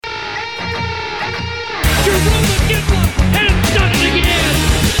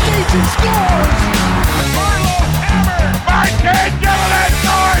He scores! Marlowe hammer! Marquez Gilliland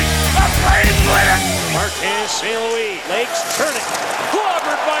scores! The Flames win it! Marquez, St. Louis, Lakes turning.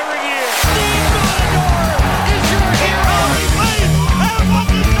 Clobbered by Regier. Steve Bonador is your hero! The Flames have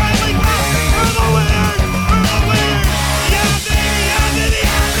won the Stanley Cup for the win! For the win! Yeah, baby! Yeah, baby!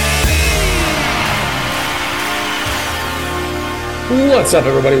 Yeah, baby! What's up,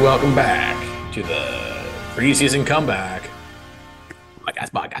 everybody? Welcome back to the preseason comeback.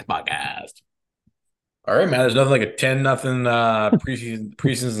 Podcast. All right, man. There's nothing like a 10-0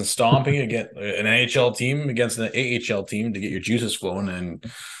 preseason stomping against an NHL team against an AHL team to get your juices flowing and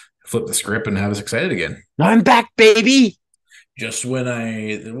flip the script and have us excited again. I'm back, baby. Just when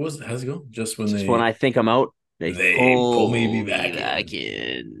how's it go? Just when I think I'm out, they pull me back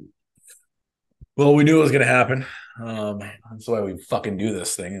in. Well, we knew it was going to happen. That's why we fucking do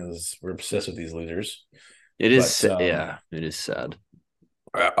this thing. Is we're obsessed with these losers. It is sad.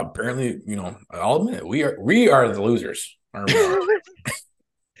 Apparently, I'll admit it, we are the losers, aren't we?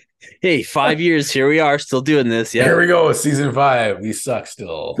 Hey, 5 years, here we are, still doing this. Yeah, here we go, season 5. We suck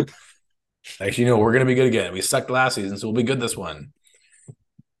still. Actually, no, we're gonna be good again. We sucked last season, so we'll be good this one.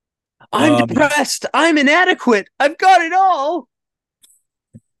 I'm depressed. I'm inadequate. I've got it all.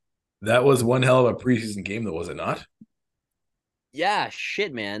 That was one hell of a preseason game, though, was it not? Yeah,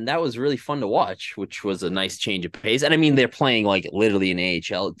 shit, man. That was really fun to watch, which was a nice change of pace. And I mean, they're playing like literally an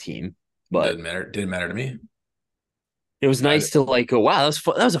AHL team, but didn't matter to me. It was nice to like go, wow, that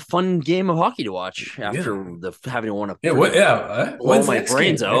was a fun game of hockey to watch after having to want to blow my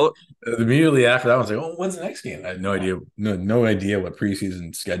brains out. Immediately after that, I was like, oh, when's the next game? I had no idea, no idea what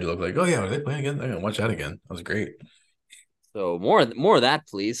preseason schedule looked like. Oh yeah, are they playing again? I'm gonna watch that again. That was great. So more of that,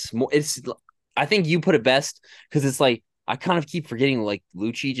 please. I think you put it best because it's like I kind of keep forgetting like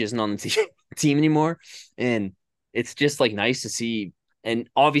Lucic isn't on the team anymore, and it's just like nice to see. And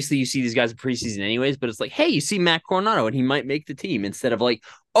obviously, you see these guys in preseason anyways, but it's like, hey, you see Matt Coronado, and he might make the team instead of like,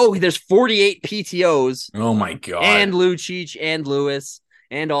 oh, there's 48 PTOs. Oh my god, and Lucic and Lewis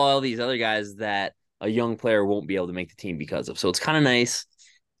and all these other guys that a young player won't be able to make the team because of. So it's kind of nice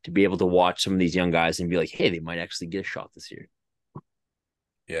to be able to watch some of these young guys and be like, hey, they might actually get a shot this year.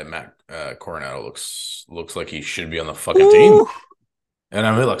 Yeah, Matt Coronado looks like he should be on the fucking team. And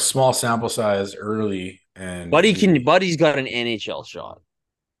I mean, like small sample size early, and Buddy's got an NHL shot.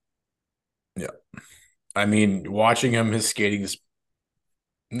 Yeah, I mean, watching him, his skating is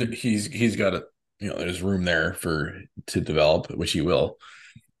he's got a there's room there to develop, which he will.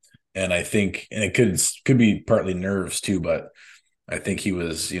 And I think, and it could be partly nerves too, but I think he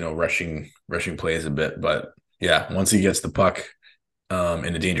was rushing plays a bit. But yeah, once he gets the puck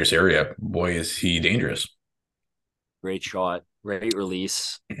in a dangerous area, boy, is he dangerous. Great shot, great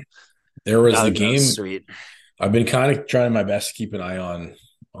release. There was the game. Sweet. I've been kind of trying my best to keep an eye on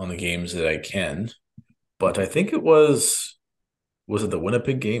the games that I can, but I think it was it the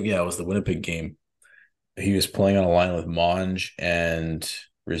Winnipeg game? Yeah, it was the Winnipeg game. He was playing on a line with Monge and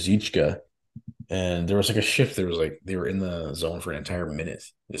Ruzicka, and there was like a shift. There was like they were in the zone for an entire minute,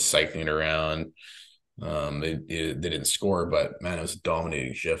 just cycling it around. They didn't score, but man, it was a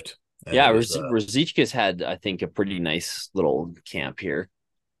dominating shift. And Ruzicka's had, I think, a pretty nice little camp here.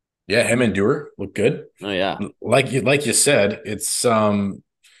 Yeah, him and Dewar look good. Oh yeah, like you said, it's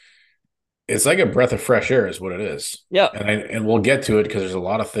like a breath of fresh air, is what it is. Yeah, and we'll get to it because there's a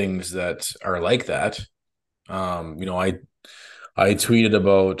lot of things that are like that. I tweeted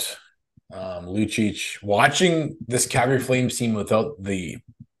about Lucic watching this Calgary Flames team without the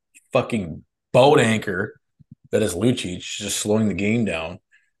fucking boat anchor that is Lucic, just slowing the game down.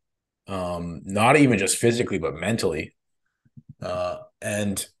 Not even just physically, but mentally.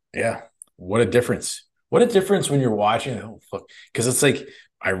 And yeah, what a difference. What a difference when you're watching. Oh, fuck. Because it's like,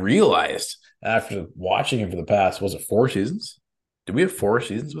 I realized after watching him for the past, was it 4 seasons? Did we have 4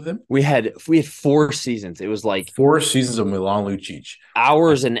 seasons with him? We had 4 seasons. It was like 4 seasons of Milan Lucic.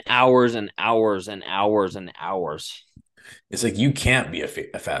 Hours and hours and hours and hours and hours. It's like you can't be a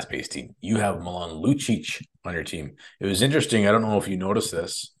fast-paced team. You have Milan Lucic on your team. It was interesting. I don't know if you noticed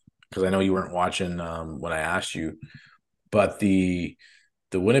this because I know you weren't watching when I asked you, but the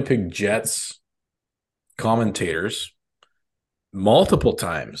Winnipeg Jets commentators multiple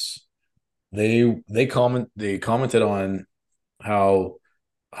times they commented on how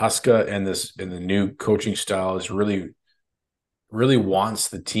Huska and the new coaching style is really wants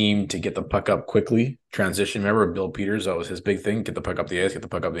the team to get the puck up quickly, transition. Remember Bill Peters, that was his big thing, get the puck up the ice,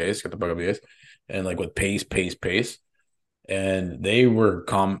 and like with pace. And they were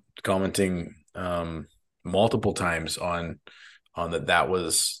commenting multiple times on that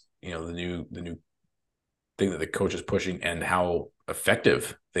was the new thing that the coach is pushing, and how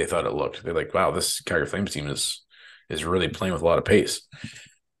effective they thought it looked. They're like, wow, this Calgary Flames team is really playing with a lot of pace.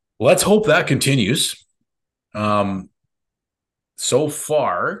 Let's hope that continues. So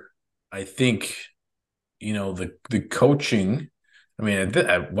far, I think, the coaching. I mean,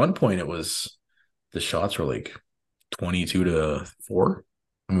 at one point it was the shots were like 22-4.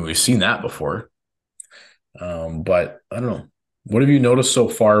 I mean, we've seen that before. But I don't know. What have you noticed so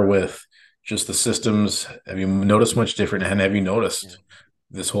far with just the systems? Have you noticed much different? And have you noticed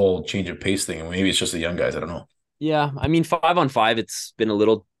this whole change of pace thing? Maybe it's just the young guys. I don't know. Yeah, I mean, 5-on-5, it's been a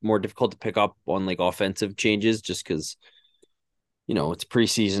little more difficult to pick up on like offensive changes just because, it's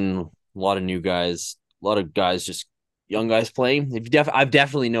preseason, a lot of new guys, a lot of guys, just young guys playing. I've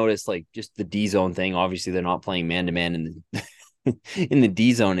definitely noticed like just the D zone thing. Obviously, they're not playing man to man in the in the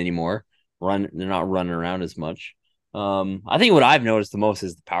D zone anymore. They're not running around as much. I think what I've noticed the most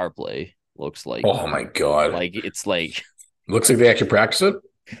is the power play. Looks like, oh my god, like it's like looks like they actually practice it.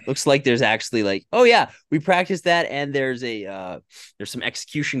 Looks like there's actually like, oh yeah, we practiced that, and there's some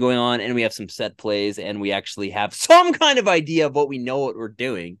execution going on, and we have some set plays, and we actually have some kind of idea of what we're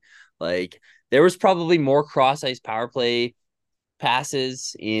doing. Like there was probably more cross ice power play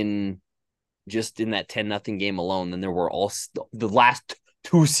passes in that 10-0 game alone than there were all the last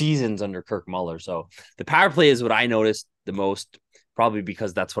 2 seasons under Kirk Muller. So the power play is what I noticed the most, probably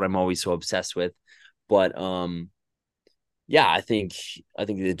because that's what I'm always so obsessed with. But yeah, I think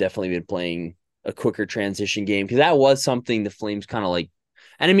they've definitely been playing a quicker transition game because that was something the Flames kind of like.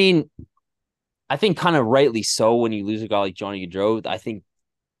 And I mean, I think kind of rightly so when you lose a guy like Johnny Gaudreau. I think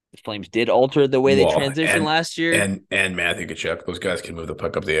the Flames did alter the way they transitioned last year. And Matthew Tkachuk, those guys can move the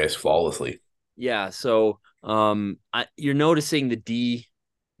puck up the ice flawlessly. Yeah, so you're noticing the D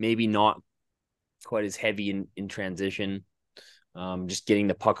maybe not quite as heavy in transition. Just getting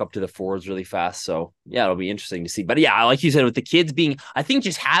the puck up to the forwards really fast. So yeah, it'll be interesting to see. But yeah, like you said, with the kids I think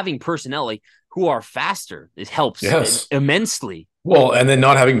just having personnel like who are faster, it helps immensely. Well, and then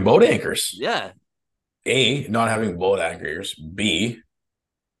not having boat anchors. Yeah. A, not having boat anchors. B,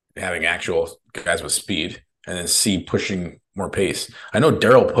 having actual guys with speed. And then C, pushing more pace. I know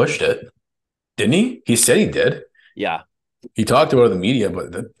Daryl pushed it. Didn't he? He said he did. Yeah. He talked about it in the media,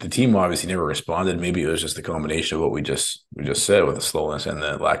 but the team obviously never responded. Maybe it was just a combination of what we just said with the slowness and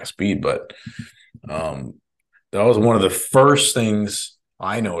the lack of speed. But that was one of the first things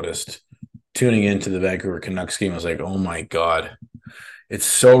I noticed tuning into the Vancouver Canucks game. I was like, oh my God, it's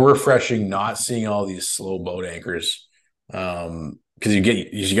so refreshing not seeing all these slow boat anchors. Because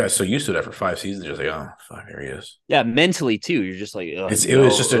you got so used to it after 5 seasons, you're just like, oh fuck, here he is. Yeah, mentally too. You're just like, it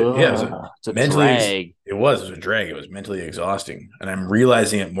was just a mentally drag. It was a drag. It was mentally exhausting, and I'm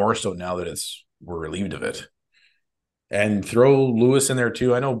realizing it more so now that we're relieved of it. And throw Lewis in there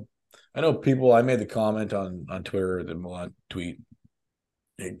too. I know people. I made the comment on Twitter, the Milan tweet,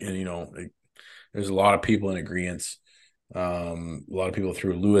 and there's a lot of people in agreement. A lot of people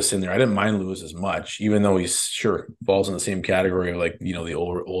threw Lewis in there. I didn't mind Lewis as much, even though he's sure falls in the same category of like, the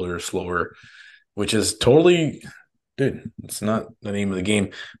older, slower, which is totally, dude, it's not the name of the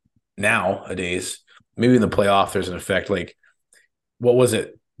game nowadays. Maybe in the playoff, there's an effect. Like, what was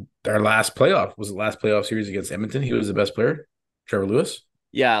it? Our last playoff series against Edmonton. He was the best player, Trevor Lewis.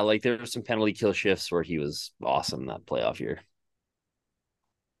 Yeah. Like there were some penalty kill shifts where he was awesome that playoff year.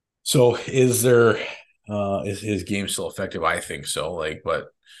 So is his game still effective? I think so. But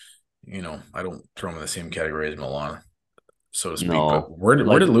I don't throw him in the same category as Milan, so to speak. No. But where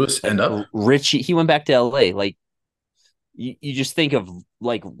did Lewis end up? Richie, he went back to LA. Like you just think of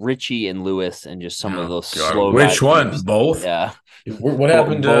like Richie and Lewis and just some of those slow. Which one? Both? Yeah. What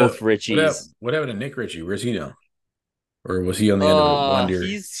happened to both Richies? What happened to Nick Ritchie? Where's he now? Or was he on the end of one year?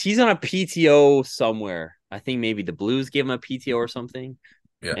 He's on a PTO somewhere. I think maybe the Blues gave him a PTO or something.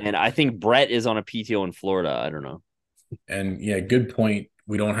 Yeah. And I think Brett is on a PTO in Florida. I don't know. And yeah, good point.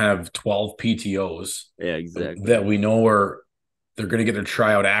 We don't have 12 PTOs. Yeah, exactly. That we know they're going to get their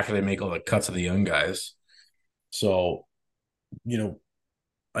tryout after they make all the cuts of the young guys. So,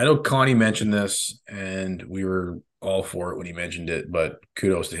 I know Connie mentioned this and we were all for it when he mentioned it, but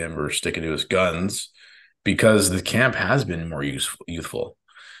kudos to him for sticking to his guns because the camp has been more youthful.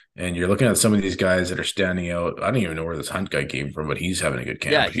 And you're looking at some of these guys that are standing out. I don't even know where this Hunt guy came from, but he's having a good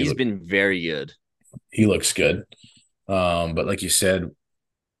camp. Yeah, he's been very good. He looks good. But like you said,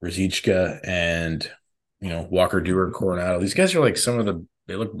 Ruzicka and, Walker Dewar, Coronado, these guys are like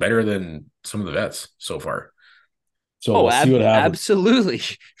they look better than some of the vets so far. So we'll see what happens. Absolutely.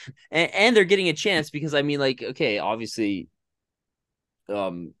 And they're getting a chance because, I mean, like, okay, obviously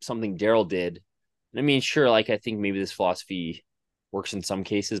something Daryl did. I mean, sure, like I think maybe this philosophy works in some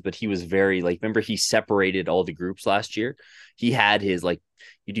cases, but he was very like, remember he separated all the groups last year. He had his like,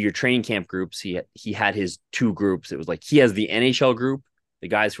 you do your training camp groups. He had his 2 groups. It was like he has the NHL group, the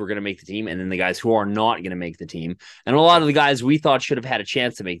guys who are going to make the team, and then the guys who are not going to make the team. And a lot of the guys we thought should have had a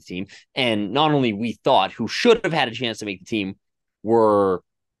chance to make the team, and not only we thought who should have had a chance to make the team, were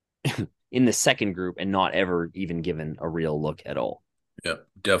in the second group and not ever even given a real look at all. Yeah,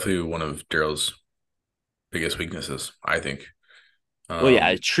 definitely one of Daryl's biggest weaknesses, I think. Well,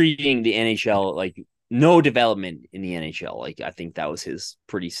 yeah, treating the NHL like no development in the NHL. Like, I think that was his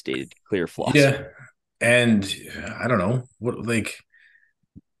pretty stated clear philosophy. Yeah. And I don't know what, like,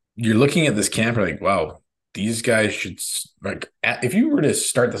 you're looking at this camp, you're like, wow, these guys should, like, if you were to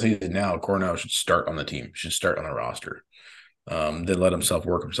start the season now, Cornell should start on the team, should start on the roster. Then let himself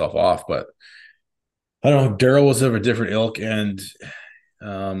work himself off. But I don't know, Daryl was of a different ilk. And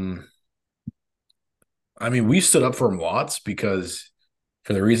I mean, we stood up for him lots because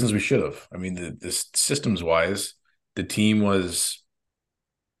for the reasons we should have. I mean, the systems wise, the team was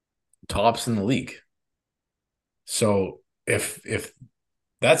tops in the league. So if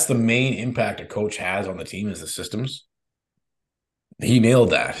that's the main impact a coach has on the team is the systems, he nailed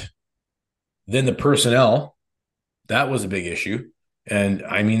that. Then the personnel, that was a big issue. And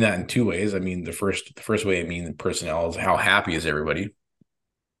I mean that in 2 ways. I mean, the first way I mean the personnel is how happy is everybody?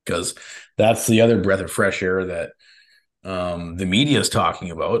 Because that's the other breath of fresh air that the media is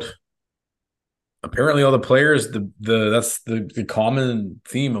talking about. Apparently, all the players, that's the common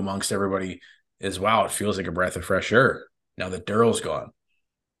theme amongst everybody is, wow, it feels like a breath of fresh air now that Daryl's gone.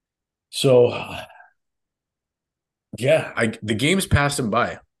 So, yeah, the game's passed him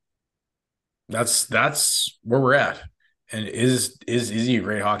by. That's where we're at. And is he a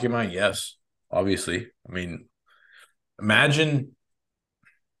great hockey mind? Yes, obviously. I mean, imagine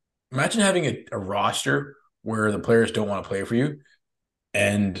having a roster where the players don't want to play for you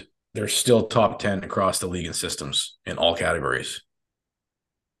and they're still top 10 across the league in systems in all categories.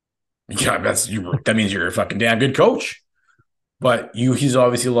 Yeah, that means you're a fucking damn good coach. But he's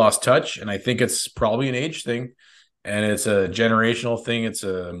obviously lost touch, and I think it's probably an age thing, and it's a generational thing, it's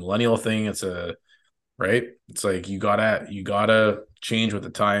a millennial thing, it's like you gotta change with the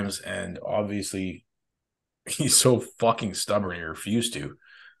times, and obviously he's so fucking stubborn he refused to.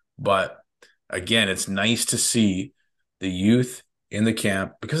 But again, it's nice to see the youth in the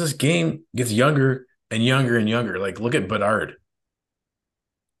camp because this game gets younger and younger and younger. Like, look at Bedard.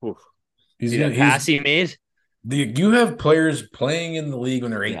 He's pass he made. You have players playing in the league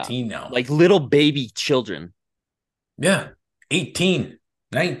when they're 18 now. Like little baby children. Yeah. 18,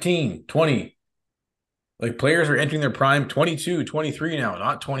 19, 20. Like, players are entering their prime 22, 23 now,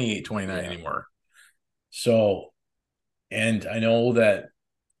 not 28, 29 anymore. So, and I know that,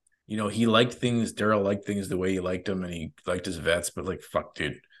 Daryl liked things the way he liked them, and he liked his vets, but like, fuck,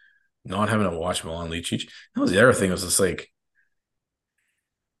 dude, not having to watch Milan Lucic. That was the other thing, was just like,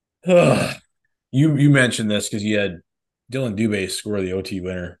 you mentioned this because you had Dylan Dubé score the OT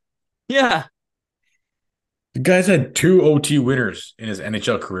winner. Yeah. The guy's had 2 OT winners in his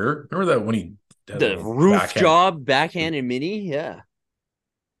NHL career. Remember that when he the roof job, backhand and mini? Yeah.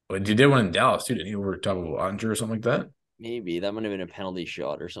 But he did one in Dallas too, didn't he? Over top of Ottinger or something like that? Maybe. That might have been a penalty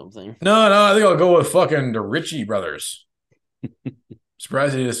shot or something. No, I think I'll go with fucking the Ritchie brothers.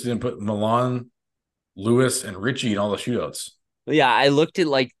 Surprised they just didn't put Milan, Lewis, and Ritchie in all the shootouts. Yeah, I looked at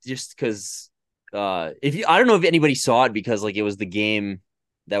like just because I don't know if anybody saw it because like it was the game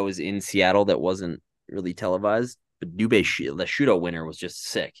that was in Seattle that wasn't really televised, but Dubé, the shootout winner, was just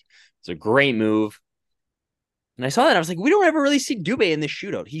sick. It's a great move. And I saw that. I was like, we don't ever really see Dubé in this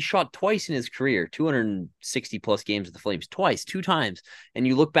shootout. He shot twice in his career, 260 plus games with the Flames, 2 times. And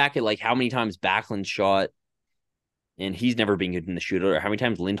you look back at like how many times Backlund shot and he's never been good in the shootout, or how many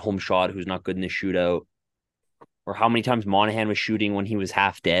times Lindholm shot who's not good in the shootout, or how many times Monahan was shooting when he was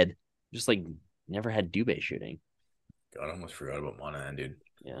half dead. Just like never had Dubé shooting. God, I almost forgot about Monahan, dude.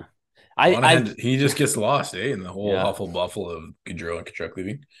 Yeah. He just gets lost, in the whole awful buffle of Gaudreau and Tkachuk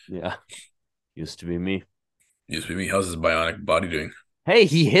leaving. Yeah. Used to be me. How's his bionic body doing? Hey,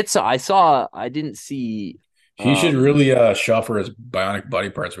 he hits. I didn't see. He should really shop for his bionic body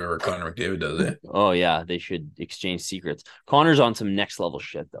parts wherever Connor McDavid does it. Oh, yeah. They should exchange secrets. Connor's on some next level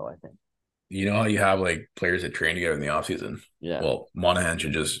shit, though, I think. You know how you have like players that train together in the offseason? Yeah. Well, Monahan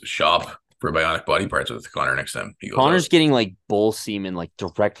should just shop for bionic body parts with Connor next time he goes Connor's out. Getting like bull semen like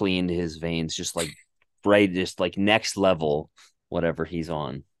directly into his veins, just like just like next level, whatever he's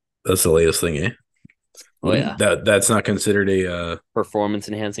on. That's the latest thing, eh? Oh yeah. That's not considered a performance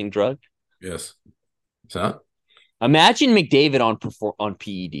enhancing drug. Yes. It's not? Imagine McDavid on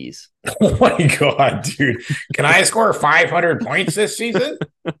PEDs. Oh my god, dude! Can I score 500 points this season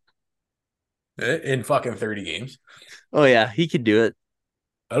in fucking 30 games? Oh yeah, he could do it.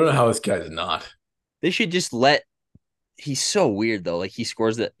 I don't know how this guy's not. They should just let. He's so weird though. Like he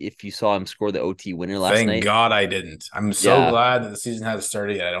scores that. If you saw him score the OT winner last Thank night. God I didn't. I'm so Yeah. glad that the season hasn't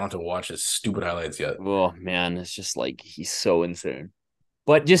started yet. I don't have to watch his stupid highlights yet. Oh man, it's just like he's so insane.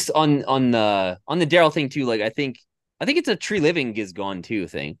 But just on the Daryl thing too. Like I think it's a Tree Living is gone too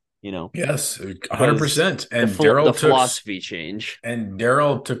thing. You know. Yes, 100%. And the Daryl took philosophy change. and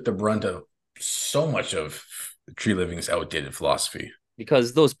Daryl took the brunt of so much of Tree Living's outdated philosophy.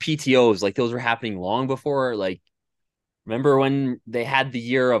 Because those PTOs, like those were happening long before. Like, remember when they had the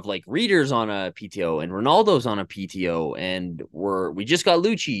year of like Readers on a PTO and Ronaldo's on a PTO, and we just got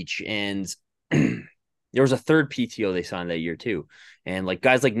Lucic, and there was a third PTO they signed that year too, and like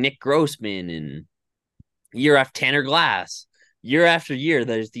guys like Nick Grossman and year after Tanner Glass. Year after year,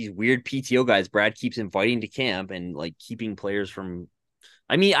 there's these weird PTO guys Brad keeps inviting to camp and like keeping players from.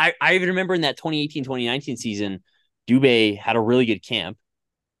 I mean, I even remember in that 2018-2019 season, Dubé had a really good camp.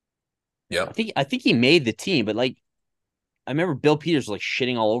 Yeah. I think he made the team, but like I remember Bill Peters was like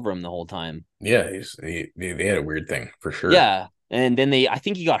shitting all over him the whole time. Yeah, they had a weird thing for sure. Yeah. And then I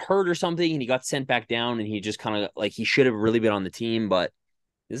think he got hurt or something and he got sent back down and he just kind of like he should have really been on the team, but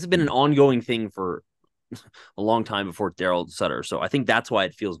this has been an ongoing thing for a long time before Daryl Sutter. So I think that's why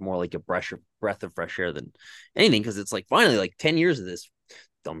it feels more like a breath of fresh air than anything, because it's like finally like 10 years of this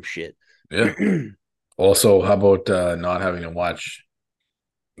dumb shit. Yeah. Also, how about not having to watch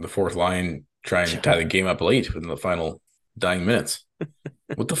the fourth line try and tie the game up late within the final dying minutes?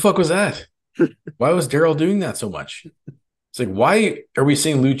 What the fuck was that? Why was Daryl doing that so much? It's like, why are we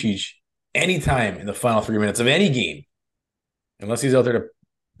seeing Lucic anytime in the final 3 minutes of any game? Unless he's out there to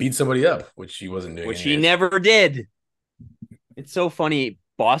beat somebody up, which he wasn't doing. Which he never did. It's so funny.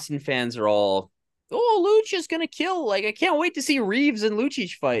 Boston fans are all, oh, Lucic is going to kill. Like, I can't wait to see Reeves and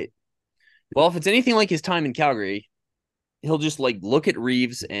Lucic fight. Well, if it's anything like his time in Calgary, he'll just like look at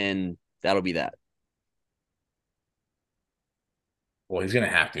Reeves and that'll be that. Well, he's going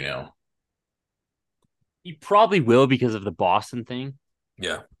to have to now. He probably will because of the Boston thing.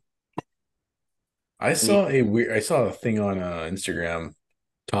 Yeah. I saw a thing on Instagram,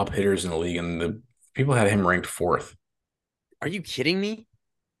 top hitters in the league, and the people had him ranked 4th. Are you kidding me?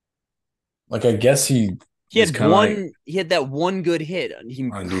 Like, I guess he had he had that one good hit. He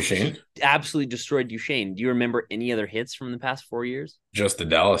on Duchesne. Absolutely destroyed Duchesne. Do you remember any other hits from the past 4 years? Just the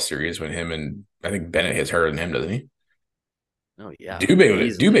Dallas series when him and I think Bennett hits harder than him, doesn't he? Oh yeah. Dubé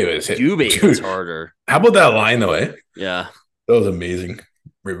was hit. Dubé hits harder. How about that line though, eh? Yeah. That was amazing.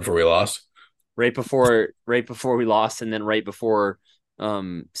 Right before we lost. Right before we lost, and then right before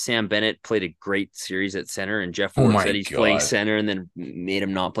Sam Bennett played a great series at center, and Jeff Ford said he's playing center, and then made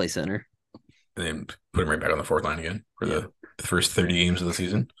him not play center. And then put him right back on the fourth line again for the first 30 games of the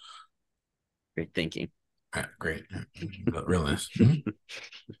season. Great thinking. Yeah, great. Real nice.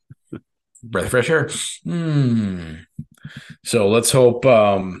 Breath of fresh air. So let's hope.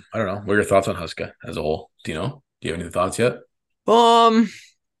 I don't know. What are your thoughts on Huska as a whole? Do you know? Do you have any thoughts yet? I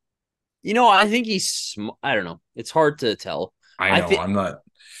think he's. I don't know. It's hard to tell. I know.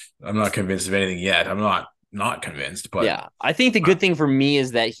 I'm not convinced of anything yet. I'm not convinced, but yeah, I think the good thing for me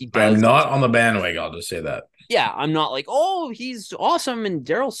is that he does. I'm not on the bandwagon. I'll just say that. Yeah, I'm not like, oh, he's awesome and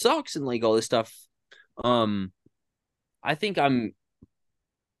Daryl sucks and like all this stuff. I think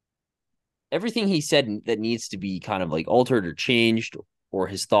everything he said that needs to be kind of like altered or changed, or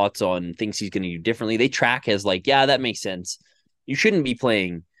his thoughts on things he's going to do differently, they track as like, yeah, that makes sense. You shouldn't be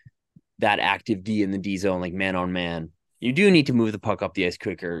playing that active D in the D zone, like man on man. You do need to move the puck up the ice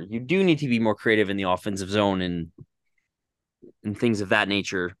quicker. You do need to be more creative in the offensive zone and things of that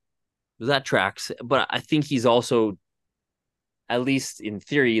nature. That tracks. But I think he's also, at least in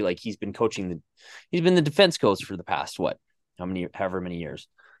theory, like he's been the defense coach for the past, however many years.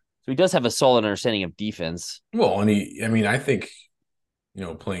 So he does have a solid understanding of defense. Well, and I think,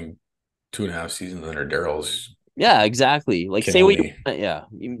 playing 2.5 seasons under Daryl's. Yeah, exactly. Like say what you,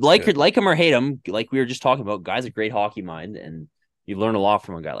 like him or hate him. Like we were just talking about, guy's a great hockey mind, and you learn a lot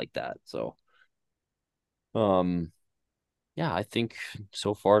from a guy like that. So, yeah, I think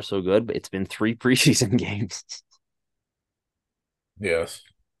so far so good. But it's been 3 preseason games. Yes,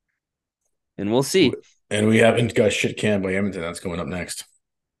 and we'll see. And we haven't got shit canned by Edmonton. That's coming up next.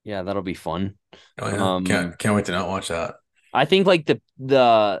 Yeah, that'll be fun. Oh, yeah. Can't wait to not watch that. I think like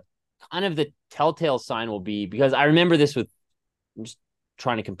the kind of the telltale sign will be, because I remember this with, I'm just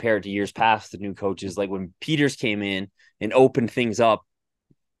trying to compare it to years past, the new coaches, like when Peters came in and opened things up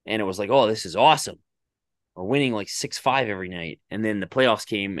and it was like, oh, this is awesome. or winning like 6-5 every night. And then the playoffs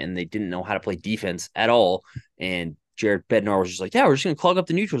came and they didn't know how to play defense at all. And Jared Bednar was just like, yeah, we're just going to clog up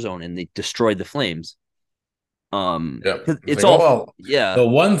the neutral zone. And they destroyed the Flames. Yeah, 'Cause it's like, all, oh, well, yeah, the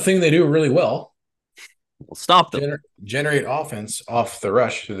one thing they do really well, we'll stop them. generate offense off the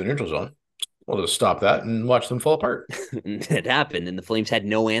rush through the neutral zone. We'll just stop that and watch them fall apart. And it happened. And the Flames had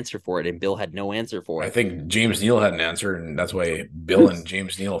no answer for it. And Bill had no answer for I it. think James Neal had an answer, and that's why Bill and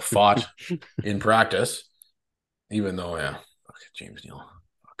James Neal fought in practice. Even though, yeah, fuck James Neal.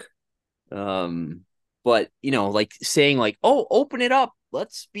 Fuck. But like saying like, oh, open it up.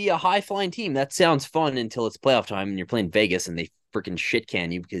 Let's be a high flying team. That sounds fun until it's playoff time and you're playing Vegas and they freaking shit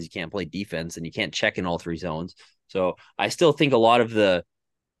can you because you can't play defense and you can't check in all three zones. So I still think a lot of the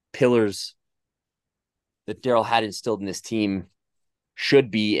pillars that Daryl had instilled in this team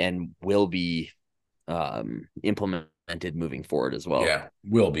should be and will be implemented moving forward as well. Yeah,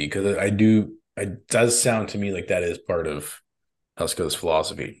 will be, because it does sound to me like that is part of Huska's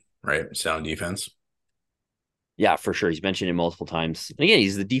philosophy, right? Sound defense. Yeah, for sure. He's mentioned it multiple times. And again,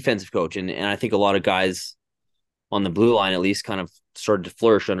 he's the defensive coach. And I think a lot of guys on the blue line at least kind of started to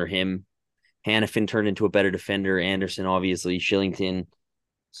flourish under him. Hanifin turned into a better defender. Anderson, obviously, Shillington.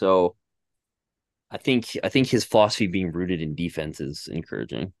 So I think his philosophy being rooted in defense is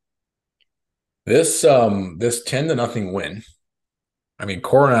encouraging. This 10-0 win. I mean,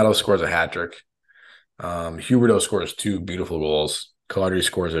 Coronado scores a hat trick. Huberdeau scores 2 beautiful goals. Kadri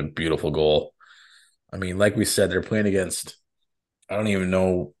scores a beautiful goal. I mean, like we said, they're playing against, I don't even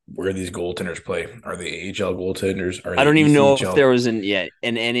know where these goaltenders play. Are they AHL goaltenders? I don't even know if there was an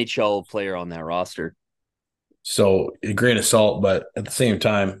NHL player on that roster. So a grain of salt, but at the same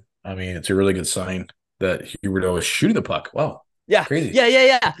time, I mean, it's a really good sign that Huberdeau is shooting the puck. Wow. Yeah. Crazy.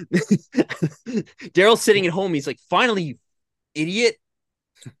 Yeah. Daryl's sitting at home. He's like, finally, you idiot.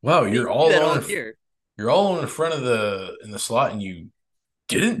 Wow, you're all on here. You're all in front of in the slot and you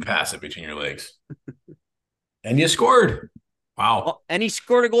didn't pass it between your legs. And you scored. Wow. Oh, and he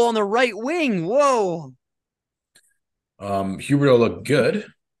scored a goal on the right wing. Whoa. Huberdeau looked good.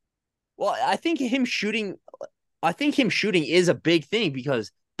 Well, I think him shooting is a big thing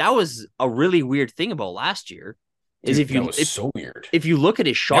because that was a really weird thing about last year. Is Dude, so weird. If you look at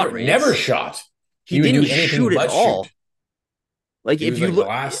his shot rates, never shot. He didn't shoot at all. Like if you look, the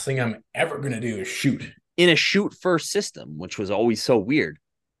last thing I'm ever gonna do is shoot in a shoot first system, which was always so weird.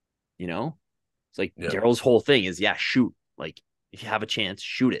 It's like Daryl's whole thing is shoot. Like if you have a chance,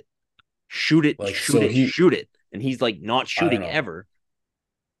 shoot it, shoot it, like, shoot it. And he's like not shooting ever.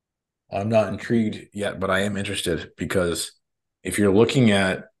 I'm not intrigued yet, but I am interested because if you're looking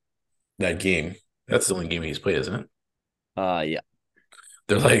at that game, that's the only game he's played, isn't it? Yeah.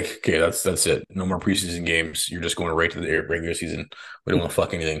 They're like, okay, that's it. No more preseason games. You're just going right to the regular season. We don't want to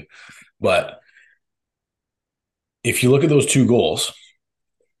fuck anything. But if you look at those 2 goals,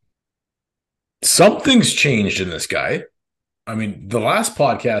 something's changed in this guy. I mean, the last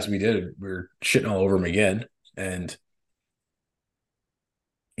podcast we did, we were shitting all over him again. And,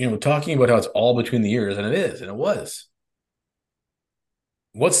 talking about how it's all between the ears, and it is, and it was.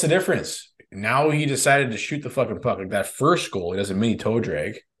 What's the difference? Now he decided to shoot the fucking puck. Like that first goal, he does a mini toe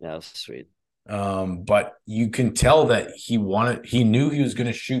drag. Yeah, that's sweet. But you can tell that he knew he was going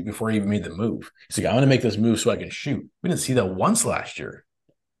to shoot before he even made the move. He's like, I'm going to make this move so I can shoot. We didn't see that once last year.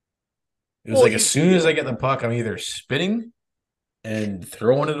 It was as soon as I get the puck, I'm either spinning and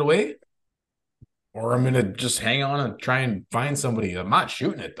throwing it away, or I'm going to just hang on and try and find somebody. I'm not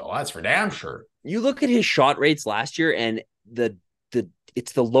shooting it, though. That's for damn sure. You look at his shot rates last year, and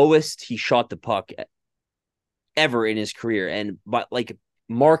it's the lowest he shot the puck ever in his career, but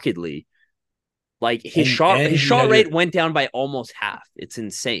markedly, like his shot rate went down by almost half. It's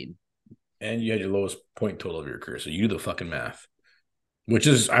insane. And you had your lowest point total of your career, so you do the fucking math. Which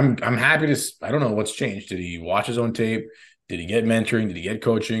is, I'm happy to. I don't know what's changed. Did he watch his own tape? Did he get mentoring? Did he get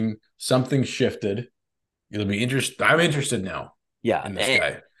coaching? Something shifted. It'll be interesting. I'm interested now. Yeah, in this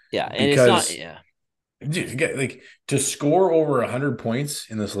guy. Yeah, and it's not. Yeah. Dude, like to score over 100 points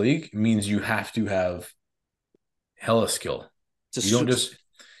in this league means you have to have hella skill. You don't just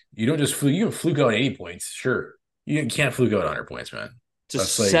fluke. You can fluke out 80 points, sure. You can't fluke out 100 points, man.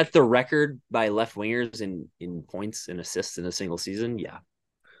 Just set the record by left wingers in points and assists in a single season. Yeah.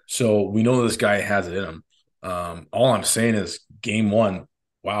 So we know this guy has it in him. All I'm saying is game 1,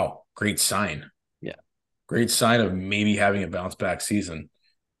 wow, great sign. Yeah. Great sign of maybe having a bounce back season.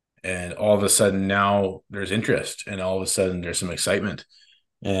 And all of a sudden now there's interest, and all of a sudden there's some excitement.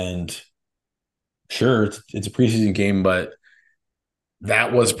 And sure, it's a preseason game, but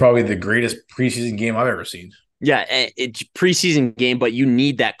that was probably the greatest preseason game I've ever seen. Yeah, it's preseason game, but you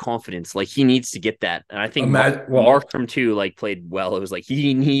need that confidence. Like he needs to get that, and I think Markstrom too. Like played well. It was like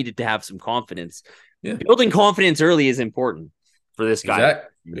he needed to have some confidence. Yeah, building confidence early is important for this guy.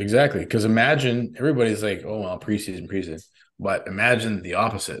 Exactly. Because imagine everybody's like, oh well, preseason, but imagine the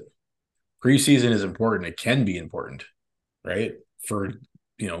opposite. Preseason is important. It can be important, right? For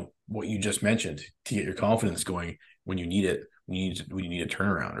what you just mentioned to get your confidence going when you need it, when you need a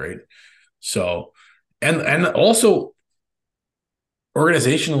turnaround, right? So, and also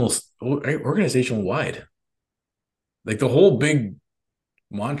organizational wide, like the whole big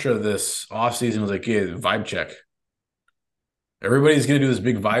mantra of this offseason was like, yeah, vibe check. Everybody's going to do this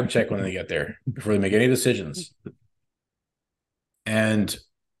big vibe check when they get there before they make any decisions. And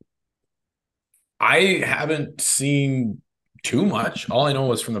I haven't seen too much. All I know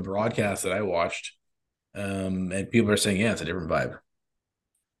was from the broadcast that I watched. And people are saying, yeah, it's a different vibe.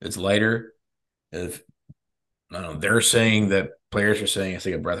 It's lighter. If I don't know, they're saying that players are saying it's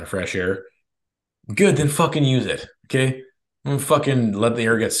like a breath of fresh air. Good, then fucking use it. Okay. Don't fucking let the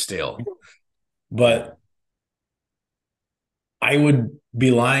air get stale. But I would be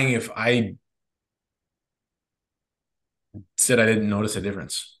lying if I said I didn't notice a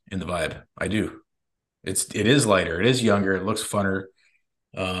difference in the vibe. I do. It is lighter. It is younger. It looks funner.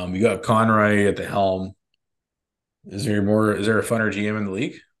 You got Conroy at the helm. Is there a funner GM in the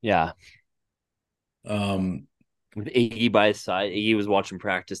league? Yeah. With Iggy by his side. Iggy was watching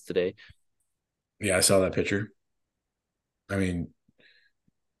practice today. Yeah, I saw that picture. I mean,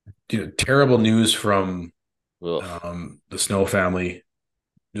 terrible news from the Snow family.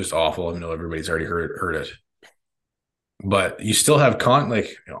 Just awful. I know everybody's already heard it. But you still have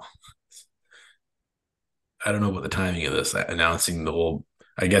I don't know about the timing of this, announcing the whole.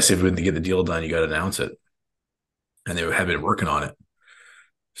 I guess if we get the deal done, you got to announce it, and they have been working on it.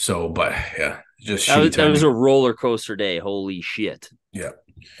 So, but yeah, just that was a roller coaster day. Holy shit! Yeah,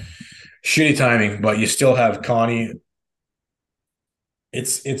 shitty timing, but you still have Connie.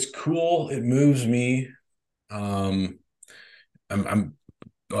 It's cool. It moves me. I'm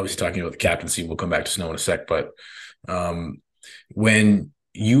obviously talking about the captaincy. We'll come back to Snow in a sec, but when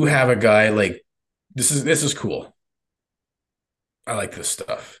you have a guy like this is cool. I like this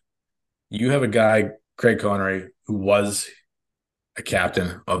stuff. You have a guy, Craig Conroy, who was a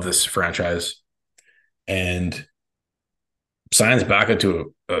captain of this franchise and signs back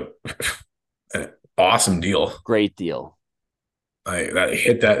into an awesome deal. Great deal.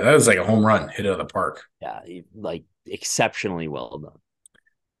 That was like a home run, hit out of the park. Yeah, like exceptionally well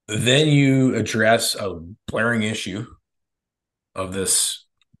done. Then you address a blaring issue of this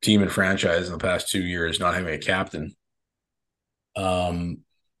team and franchise in the past 2 years, not having a captain.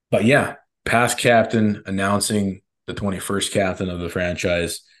 But yeah, past captain announcing the 21st captain of the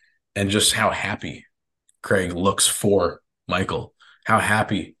franchise, and just how happy Craig looks for Michael, how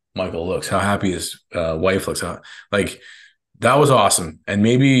happy Michael looks, how happy his wife looks. That was awesome. And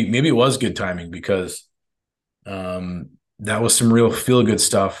maybe it was good timing because that was some real feel good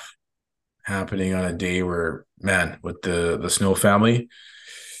stuff happening on a day where, man, with the Snow family,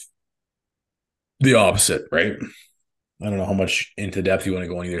 the opposite, right? I don't know how much into depth you want to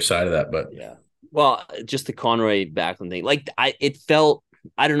go on either side of that, but yeah. Well, just the Conroy Backlund thing, it felt,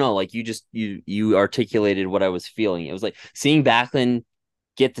 I don't know, like you articulated what I was feeling. It was like seeing Backlund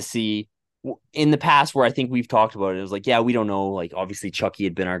get to see in the past where I think we've talked about it. It was like, yeah, we don't know. Like obviously Chucky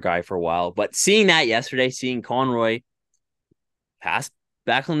had been our guy for a while, but seeing that yesterday, seeing Conroy pass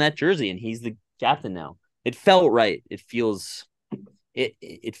Backlund that jersey and he's the captain now, it felt right. It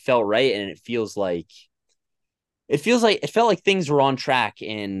felt right, and it felt like things were on track,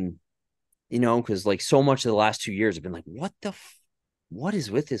 and because like so much of the last 2 years have been like, what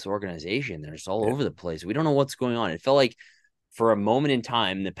is with this organization? They're just all over the place. We don't know what's going on. It felt like for a moment in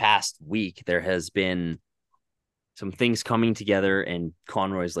time, the past week, there has been some things coming together, and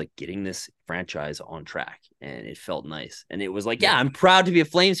Conroy's like getting this franchise on track, and it felt nice. And it was like, yeah, I'm proud to be a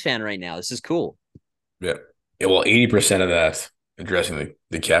Flames fan right now. This is cool. Yeah. Well, 80% of that addressing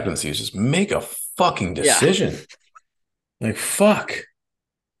the captaincy is just make a fucking decision. Yeah. Like, fuck.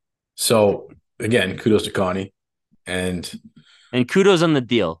 So again, kudos to Connie and kudos on the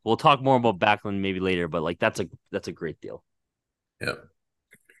deal. We'll talk more about Backlund maybe later, but like that's a great deal. Yeah.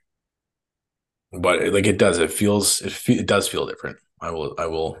 But like it does feel different. I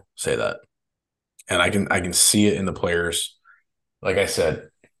will say that. And I can see it in the players. Like I said,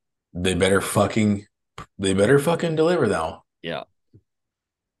 they better fucking deliver now. Yeah.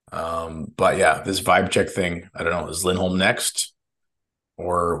 But yeah, this vibe check thing, I don't know, is Lindholm next?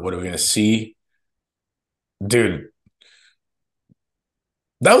 Or what are we gonna see? Dude,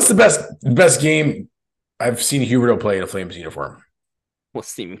 that was the best game I've seen Huberto play in a Flames uniform.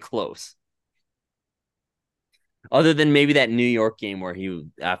 Wasn't even close. Other than maybe that New York game where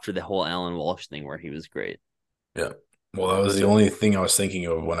after the whole Alan Walsh thing where he was great. Yeah. Well, that was the only thing I was thinking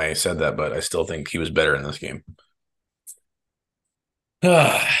of when I said that, but I still think he was better in this game.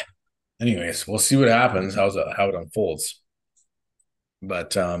 Anyways, we'll see what happens, how it unfolds.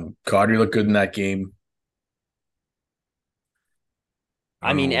 But Kadri looked good in that game.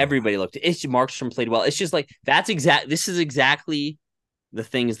 I mean, everybody looked. It's Markstrom played well. It's just like this is exactly the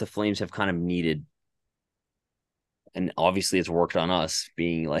things the Flames have kind of needed. And obviously it's worked on us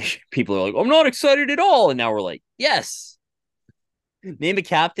being like, people are like, I'm not excited at all. And now we're like, yes. Name a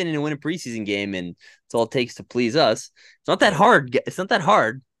captain and win a preseason game, and it's all it takes to please us. It's not that hard. It's not that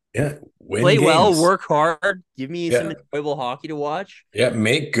hard. Yeah. Play well, work hard, give me some enjoyable hockey to watch. Yeah,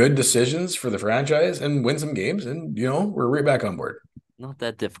 make good decisions for the franchise and win some games, and we're right back on board. Not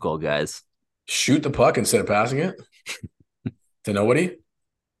that difficult, guys. Shoot the puck instead of passing it to nobody.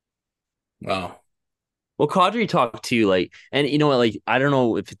 Wow. Well, Kadri talked to like, and you know what, like, I don't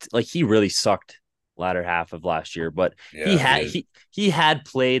know if it's like he really sucked latter half of last year, but he had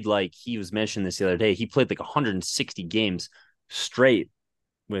played, like he was mentioning this the other day, he played like 160 games straight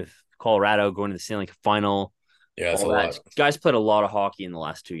with Colorado going to the Stanley Cup final. Yeah, that's a lot. Guys played a lot of hockey in the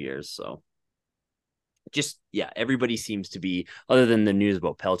last 2 years, so just everybody seems to be, other than the news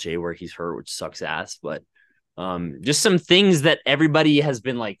about Pelche where he's hurt, which sucks ass, but just some things that everybody has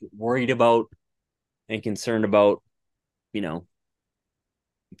been like worried about and concerned about,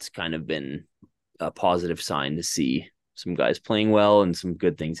 it's kind of been a positive sign to see some guys playing well and some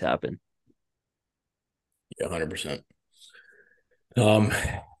good things happen. Yeah, 100%.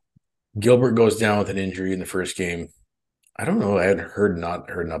 Gilbert goes down with an injury in the first game. I don't know. I hadn't heard an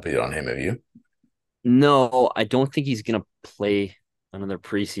update on him. Have you? No, I don't think he's gonna play another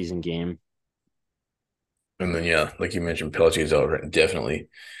preseason game. And then like you mentioned, Pelletier's out definitely.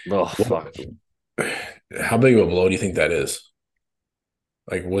 Oh fuck! How big of a blow do you think that is?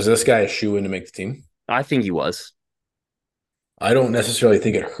 Like, was this guy a shoe-in to make the team? I think he was. I don't necessarily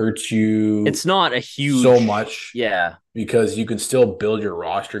think it hurts you. It's not a huge so much, because you can still build your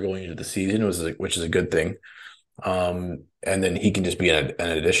roster going into the season, which is a good thing. And then he can just be an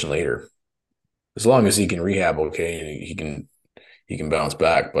addition later, as long as he can rehab okay and he can bounce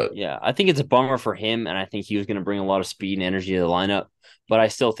back. But I think it's a bummer for him, and I think he was going to bring a lot of speed and energy to the lineup. But I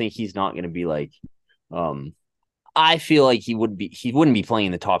still think he's not going to be like. I feel like he wouldn't be playing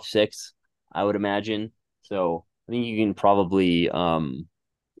in the top 6, I would imagine. So I think you can probably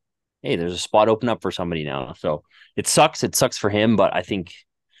hey, there's a spot open up for somebody now. So it sucks. It sucks for him, but I think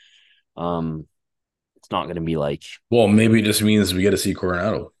it's not going to be like. Well, maybe it just means we get to see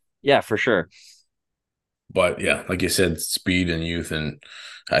Coronado. Yeah, for sure. But like you said, speed and youth, and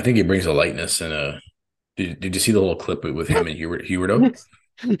I think he brings a lightness and a. Did you see the little clip with him and Huberto?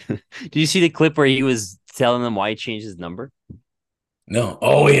 Did you see the clip where he was telling them why he changed his number? No.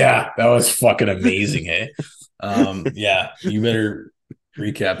 Oh yeah, that was fucking amazing, hey. You better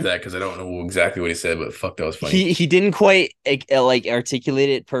recap that because I don't know exactly what he said, but fuck, that was funny. He didn't quite like articulate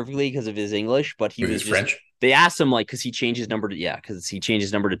it perfectly because of his English, but he was French. They asked him like because he changed his number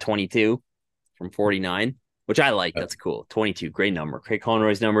to 22 from 49, which I like. That's cool. 22, great number. Craig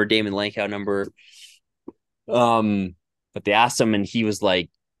Conroy's number, Damon Lankow number. But they asked him, and he was like,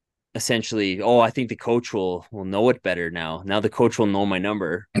 essentially, I think the coach will know it better now. Now the coach will know my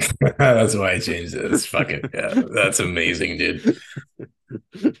number. That's why I changed it. It's fucking that's amazing, dude.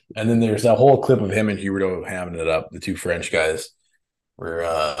 And then there's that whole clip of him and Huberto hamming it up, the two French guys, where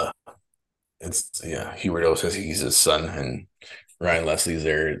Huberto says he's his son and Ryan Leslie's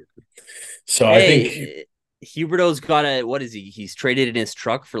there. So I think Huberto's got he's traded in his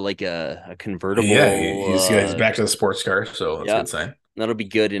truck for like a convertible. Yeah, he's back to the sports car, so that's a good sign. That'll be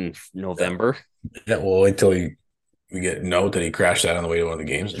good in November. Yeah, well, wait till we get note that he crashed that on the way to one of the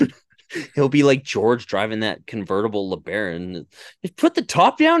games. He'll be like George driving that convertible LeBaron. Put the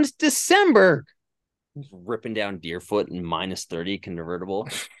top down. It's December. He's ripping down Deerfoot in -30 convertible.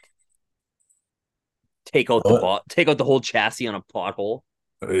 Take out the whole chassis on a pothole.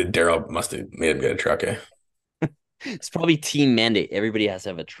 Daryl must have made him get a truck, eh? It's probably team mandate. Everybody has to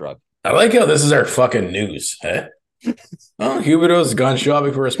have a truck. I like how this is our fucking news, eh? Oh, Huberto's gone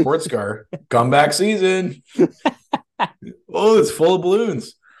shopping for a sports car. Comeback season. It's full of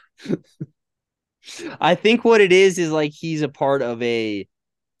balloons. I think what it is like he's a part of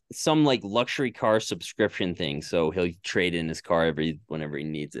some like luxury car subscription thing. So he'll trade in his car whenever he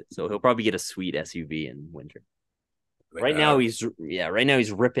needs it. So he'll probably get a sweet SUV in winter. Right now he's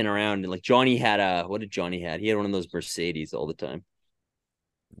ripping around. Like Johnny had what did Johnny had? He had one of those Mercedes all the time.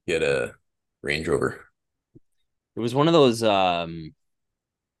 He had a Range Rover. It was one of those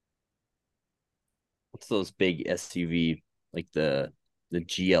what's those big SUV, like the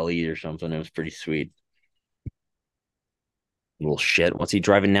GLE or something. It was pretty sweet. Little shit. What's he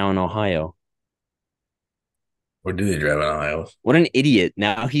driving now in Ohio? Or do they drive in Ohio? What an idiot.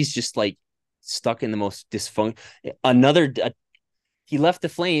 Now he's just like stuck in the most dysfunction. Another he left the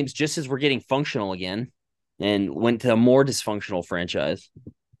Flames just as we're getting functional again and went to a more dysfunctional franchise.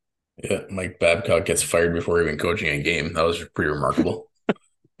 Yeah, Mike Babcock gets fired before even coaching a game. That was pretty remarkable.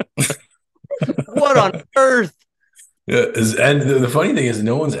 What on earth? Yeah, and the funny thing is,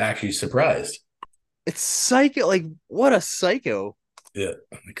 no one's actually surprised. It's psycho. Like, what a psycho. Yeah,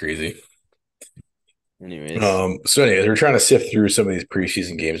 crazy. Anyways. So anyways, we're trying to sift through some of these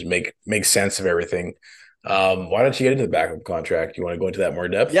preseason games, make sense of everything. Why don't you get into the backup contract? You want to go into that more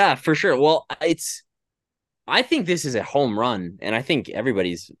depth? Yeah, for sure. Well, I think this is a home run, and I think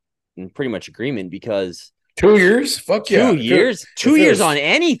everybody's in pretty much agreement because 2 years? Fuck yeah. 2 years? 2 years on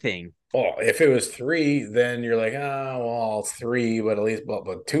anything. Oh, if it was 3, then you're like, well, it's 3, but at least,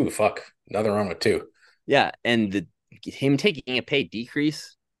 but 2, fuck. Nothing wrong with 2. Yeah, and him taking a pay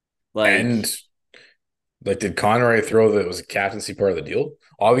decrease, and did Conroy throw that was a captaincy part of the deal?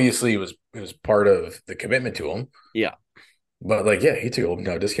 Obviously, it was part of the commitment to him. Yeah, but he took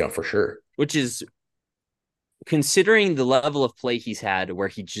a discount for sure. Which is considering the level of play he's had, where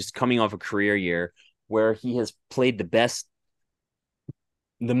he's just coming off a career year, where he has played the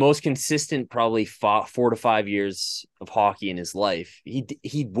most consistent, probably 4 to 5 years of hockey in his life.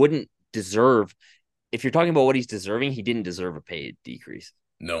 He wouldn't deserve. If you're talking about what he's deserving, he didn't deserve a pay decrease.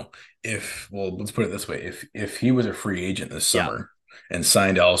 No. Let's put it this way. If he was a free agent this summer and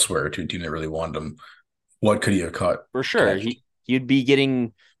signed elsewhere to a team that really wanted him, what could he have caught? For sure. He'd be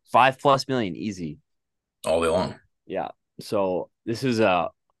getting $5+ million easy. All day long. Yeah. So this is a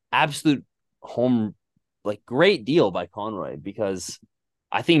absolute home, great deal by Conroy, because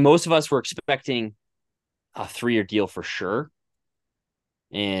I think most of us were expecting a 3-year deal for sure.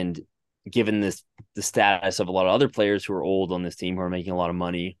 And given the status of a lot of other players who are old on this team who are making a lot of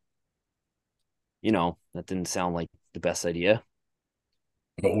money, that didn't sound like the best idea.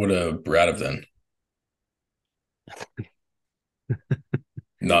 What would Brad have done?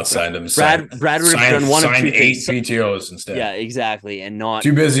 Not signed him. Brad would have done one of 2 things. 8 PTOs instead. Yeah, exactly. And not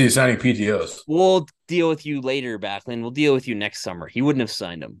too busy signing PTOs. We'll deal with you later, Backlund. We'll deal with you next summer. He wouldn't have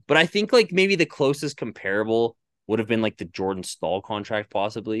signed him. But I think maybe the closest comparable would have been the Jordan Staal contract,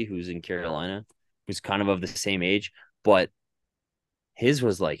 possibly, who's in Carolina, who's kind of the same age. But his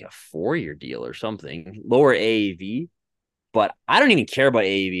was a 4-year deal or something, lower AAV. But I don't even care about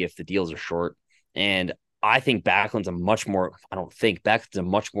AAV if the deals are short. And I think Backlund's a much more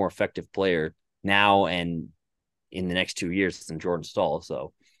effective player now and in the next 2 years than Jordan Staal.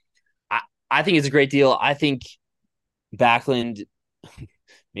 So I think it's a great deal. I think Backlund,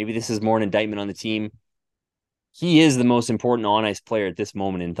 maybe this is more an indictment on the team. He is the most important on-ice player at this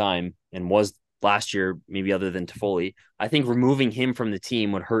moment in time and was last year, maybe other than Toffoli. I think removing him from the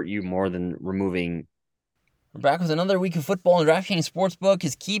team would hurt you more than removing. We're back with another week of football, and DraftKings Sportsbook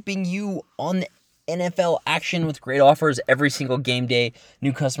is keeping you on the NFL action with great offers every single game day.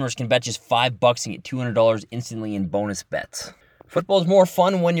 New customers can bet just $5 and get $200 instantly in bonus bets. Football is more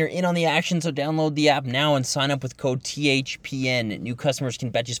fun when you're in on the action, so download the app now and sign up with code THPN. New customers can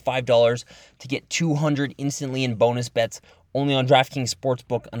bet just $5 to get $200 instantly in bonus bets only on DraftKings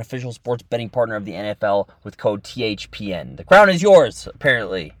Sportsbook, an official sports betting partner of the NFL, with code THPN. The crown is yours,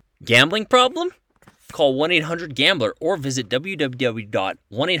 apparently. Gambling problem? Call 1-800-GAMBLER or visit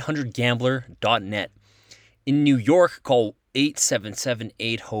www.1800gambler.net. In New York, call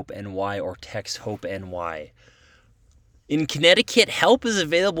 877-8-HOPE-NY or text HOPE-NY. In Connecticut, help is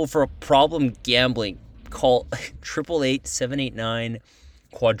available for a problem gambling. Call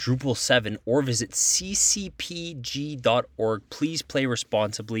 888-789-777 or visit ccpg.org. Please play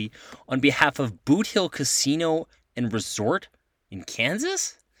responsibly. On behalf of Boot Hill Casino and Resort in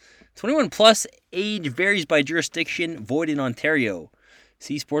Kansas? 21 plus, age varies by jurisdiction, void in Ontario.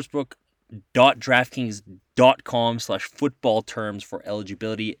 See sportsbook.draftkings.com/football terms for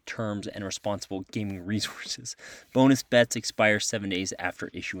eligibility, terms, and responsible gaming resources. Bonus bets expire 7 days after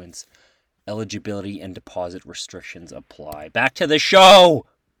issuance. Eligibility and deposit restrictions apply. Back to the show!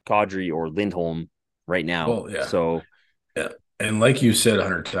 Kadri or Lindholm right now. Well, yeah. So, yeah. And like you said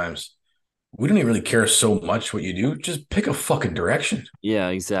 100 times, we don't even really care so much what you do. Just pick a fucking direction. Yeah,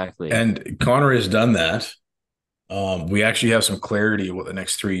 exactly. And Connor has done that. We actually have some clarity of what the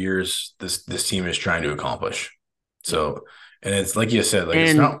next 3 years this team is trying to accomplish. So, and it's like you said,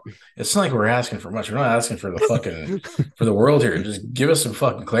 it's not like we're asking for much. We're not asking for the fucking for the world here. Just give us some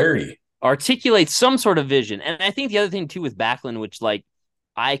fucking clarity. articulates some sort of vision. And I think the other thing too with Backlund, which like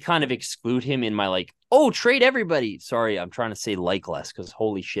I kind of exclude him in my like, oh, trade everybody. Sorry, I'm trying to say like less because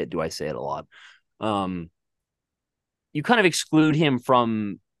holy shit, do I say it a lot. You kind of exclude him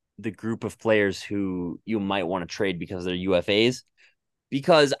from the group of players who you might want to trade because they're UFAs.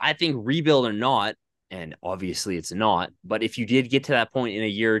 Because I think rebuild or not, and obviously it's not, but if you did get to that point in a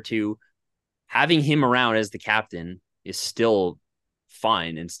year or two, having him around as the captain is still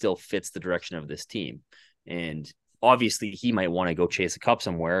fine and still fits the direction of this team. And obviously he might want to go chase a cup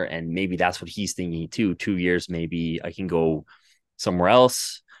somewhere, and maybe that's what he's thinking too. 2 years, maybe I can go somewhere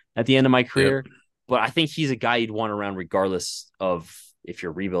else at the end of my career. Yep. But I think he's a guy you'd want around regardless of if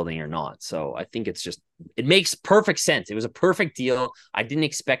you're rebuilding or not. So I think it makes perfect sense. It was a perfect deal. I didn't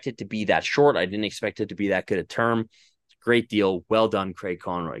expect it to be that short. I didn't expect it to be that good a term. Great deal. Well done, Craig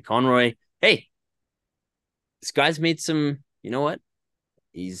Conroy. Conroy, hey, this guy's made some, you know what?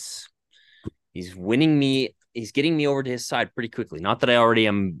 He's winning me. He's getting me over to his side pretty quickly. Not that I already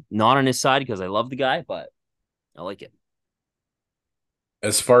am not on his side because I love the guy, but I like it.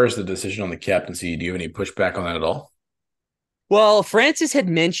 As far as the decision on the captaincy, do you have any pushback on that at all? Well, Francis had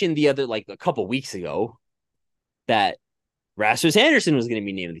mentioned a couple weeks ago that Rasmus Andersson was going to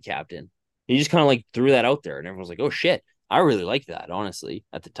be named the captain. He just kind of like threw that out there, and everyone was like, "Oh shit!" I really liked that, honestly,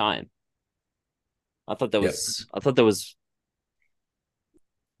 at the time. I thought that was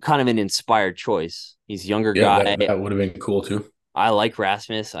kind of an inspired choice. He's a younger guy. That would have been cool too. I like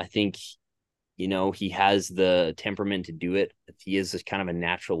Rasmus. I think, he has the temperament to do it. He is just kind of a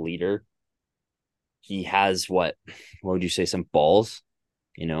natural leader. He has what would you say? Some balls,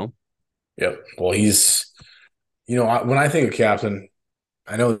 Yep. Well, he's, when I think of captain,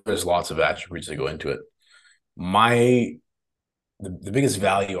 I know there's lots of attributes that go into it. The biggest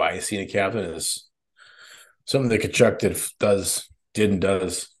value I see in a captain is something that Tkachuk did and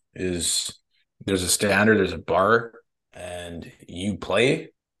does is there's a standard, there's a bar, and you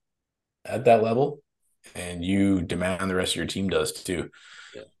play at that level, and you demand the rest of your team does too.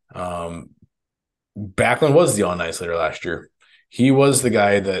 Yeah. Backlund was the on-ice leader last year. He was the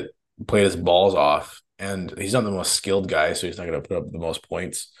guy that played his balls off, and he's not the most skilled guy, so he's not going to put up the most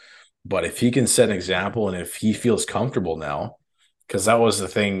points. But if he can set an example, and if he feels comfortable now, because that was the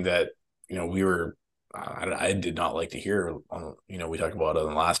thing that I did not like to hear on, we talked about it on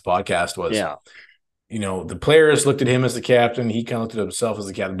the last podcast was, the players looked at him as the captain. He kind of looked at himself as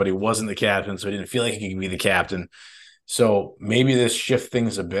the captain, but he wasn't the captain, so he didn't feel like he could be the captain. So maybe this shift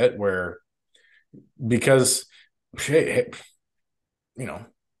things a bit because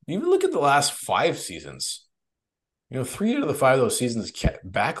even look at the last 5 seasons. 3 out of the 5 of those seasons,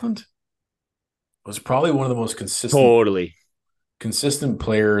 Backlund was probably one of the most consistent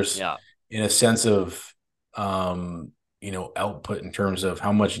players in a sense of, output in terms of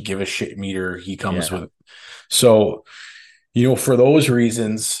how much give a shit meter he comes with. So, for those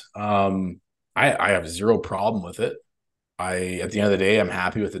reasons, I have zero problem with it. At the end of the day, I'm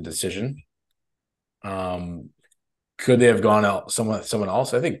happy with the decision. Could they have gone out someone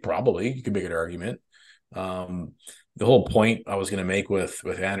else? I think probably you could make an argument. The whole point I was going to make with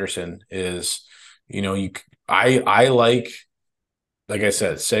Andersson is, I like I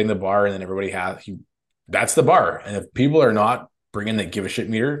said, setting the bar, and then everybody that's the bar. And if people are not bringing the give a shit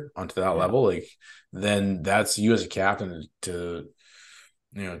meter onto that level, then that's you as a captain to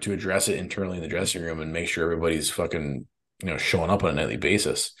address it internally in the dressing room and make sure everybody's fucking, showing up on a nightly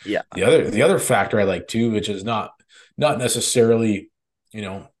basis. Yeah. The other factor I like too, which is not necessarily,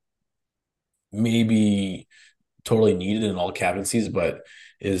 maybe totally needed in all captaincies, but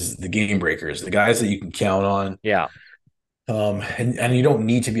is the game breakers, the guys that you can count on. Yeah. And you don't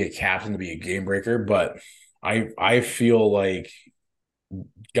need to be a captain to be a game breaker, but I feel like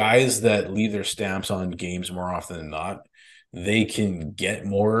guys that leave their stamps on games more often than not, they can get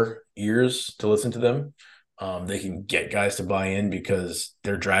more ears to listen to them. They can get guys to buy in because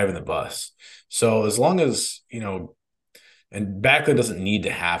they're driving the bus. So as long as, and Backlund doesn't need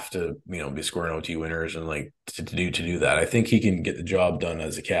to have to, be scoring OT winners and to do that. I think he can get the job done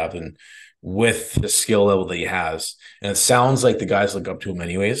as a captain with the skill level that he has. And it sounds like the guys look up to him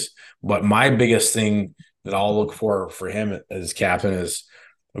anyways. But my biggest thing that I'll look for him as captain is,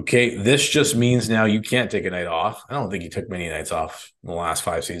 okay, this just means now you can't take a night off. I don't think he took many nights off in the last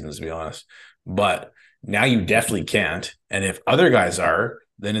 5 seasons, to be honest. But now you definitely can't. And if other guys are,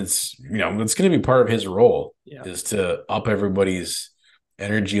 then it's, it's going to be part of his role is to up everybody's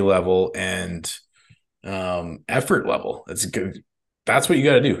energy level and effort level. That's good. That's what you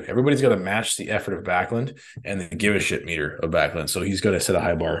got to do. Everybody's got to match the effort of Backlund and the give a shit meter of Backlund. So he's got to set a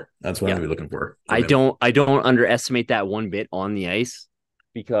high bar. That's what I'm going to be looking for. I don't underestimate that one bit on the ice,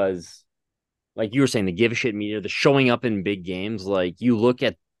 because like you were saying, the give a shit meter, the showing up in big games. Like you look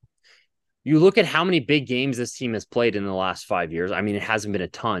at how many big games this team has played in the last 5 years. I mean, it hasn't been a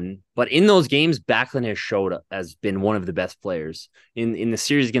ton, but in those games, Backlund has showed up as been one of the best players in the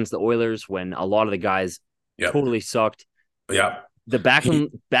series against the Oilers when a lot of the guys totally sucked. Yeah. The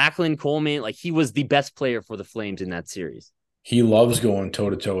Backlund Coleman, like he was the best player for the Flames in that series. He loves going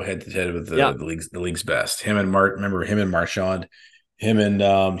toe to toe, head to head with the league's best. Him and Marchand,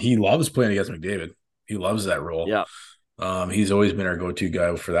 he loves playing against McDavid. He loves that role. Yeah. He's always been our go-to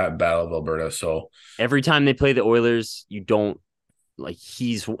guy for that battle of Alberta. So every time they play the Oilers, you don't like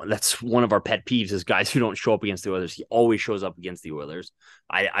that's one of our pet peeves is guys who don't show up against the Oilers. He always shows up against the Oilers.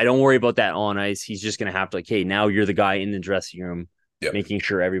 I don't worry about that on ice. He's just gonna have to hey, now you're the guy in the dressing room, making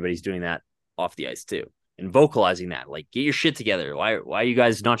sure everybody's doing that off the ice too. And vocalizing that. Like, get your shit together. Why are you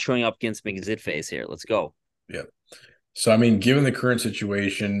guys not showing up against McZit face here? Let's go. Yeah. So I mean, given the current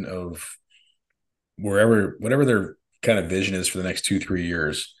situation of whatever their kind of vision is for the next 2-3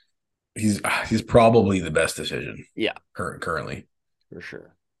 years, he's probably the best decision. Yeah. Currently. For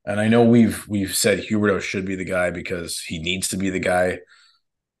sure. And I know we've said Huberdeau should be the guy because he needs to be the guy.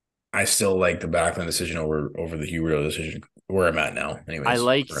 I still like the Backlund decision over the Huberdeau decision where I'm at now.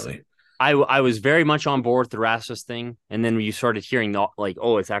 Anyways, currently. I was very much on board with the Rasmus thing, and then you started hearing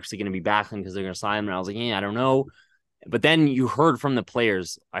it's actually going to be Backlund because they're going to sign him, and I was like, I don't know. But then you heard from the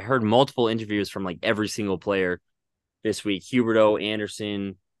players. I heard multiple interviews from like every single player this week, Huberdeau,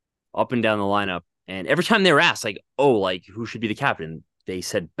 Anderson, up and down the lineup, and every time they were asked, who should be the captain, they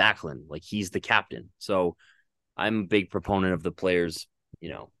said Backlund, like he's the captain. So I'm a big proponent of the players.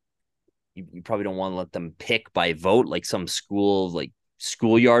 You probably don't want to let them pick by vote like some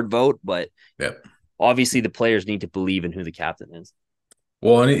schoolyard vote, but obviously the players need to believe in who the captain is.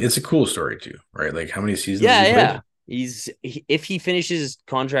 Well, and it's a cool story too, right? Like how many seasons? If he finishes his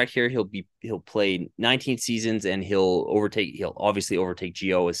contract here, he'll play 19 seasons and he'll obviously overtake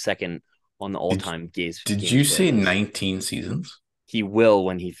Gio as second on the all-time games. Did you say 19 seasons? He will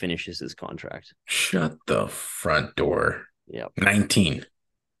when he finishes his contract. Shut the front door. Yeah. 19.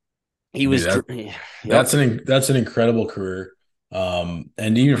 He was that's an incredible career. And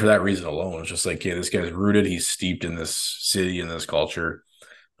even for that reason alone, it's just like, this guy's rooted. He's steeped in this city, in this culture.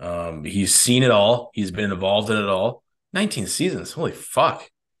 He's seen it all. He's been involved in it all. 19 seasons. Holy fuck.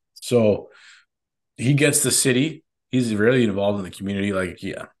 So he gets the city. He's really involved in the community.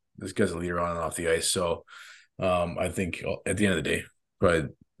 This guy's a leader on and off the ice. So I think at the end of the day, probably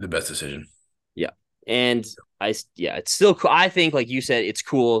the best decision. Yeah. And it's still cool. I think, like you said, it's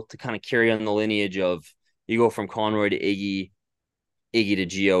cool to kind of carry on the lineage of you go from Conroy to Iggy to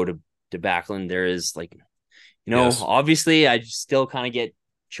Gio to Backlund. There is obviously I still kind of get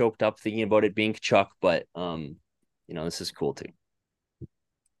choked up thinking about it being Kachuk, but this is cool too.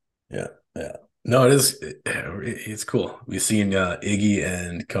 Yeah. No, it is. It's cool. We've seen Iggy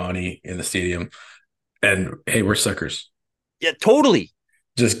and Connie in the stadium, and hey, we're suckers. Yeah, totally.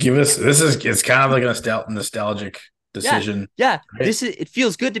 Just give us. It's kind of like a nostalgic decision. Yeah. Right? It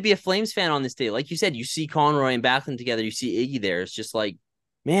feels good to be a Flames fan on this day. Like you said, you see Conroy and Backlund together. You see Iggy there. It's just like,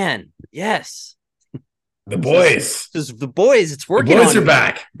 man, yes. The boys. The boys. It's working. The boys are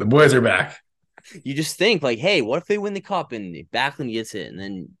back. The boys are back. You just think like, hey, what if they win the cup and Backlund gets it, and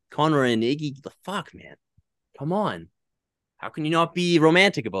then Conroy and Iggy? The fuck, man. Come on. How can you not be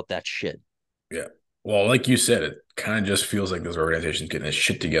romantic about that shit? Yeah. Well, like you said, it kind of just feels like this organization's getting its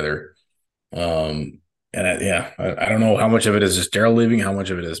shit together. And I don't know how much of it is just Daryl leaving, how much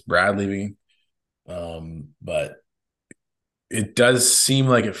of it is Brad leaving. But it does seem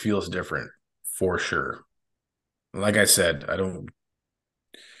like it feels different for sure. Like I said,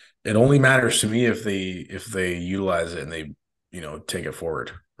 it only matters to me if they utilize it and they, take it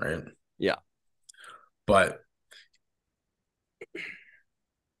forward. Right. Yeah. But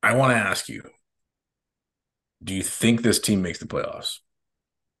I want to ask you, do you think this team makes the playoffs?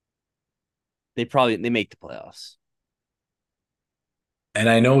 They make the playoffs. And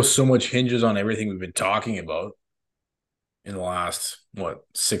I know so much hinges on everything we've been talking about in the last,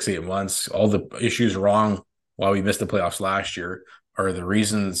 6-8 months. All the issues wrong why we missed the playoffs last year are the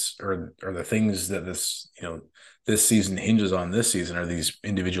reasons or the things that this season hinges on this season are these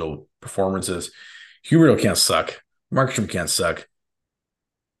individual performances. Huberdeau can't suck. Markstrom can't suck.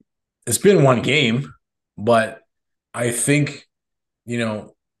 It's been one game, but I think,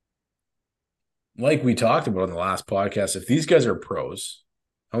 like we talked about in the last podcast, if these guys are pros,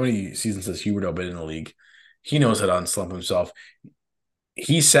 how many seasons has Huberdeau been in the league? He knows how to unslump himself.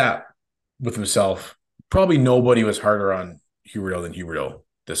 He sat with himself. Probably nobody was harder on Huberdeau than Huberdeau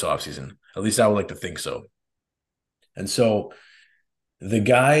this offseason. At least I would like to think so. And so the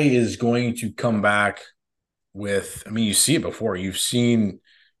guy is going to come back with. I mean, you see it before. You've seen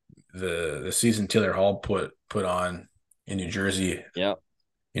the season Taylor Hall put on in New Jersey. Yeah.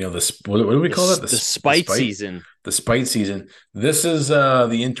 You know, what do we call that? The spite season. The spite season. This is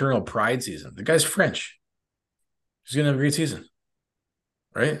the internal pride season. The guy's French. He's gonna have a great season,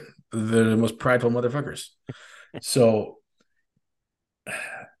 right? They're the most prideful motherfuckers. So,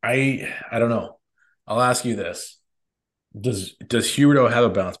 I don't know. I'll ask you this: Does Huberdeau have a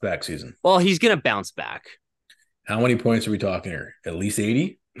bounce back season? Well, he's gonna bounce back. How many points are we talking here? At least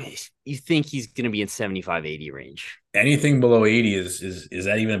 80? You think he's gonna be in 75-80 range? Anything below 80 is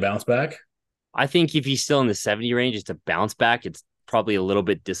that even a bounce back? I think if he's still in the 70 range, it's a bounce back. It's probably a little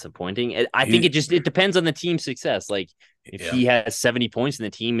bit disappointing. I think it depends on the team's success. Like if he has 70 points and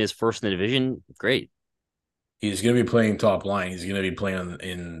the team is first in the division, great. He's going to be playing top line. He's going to be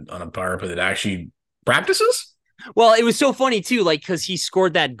playing on a power play that actually practices. Well, it was so funny too, like because he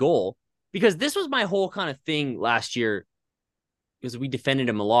scored that goal. Because this was my whole kind of thing last year. Because we defended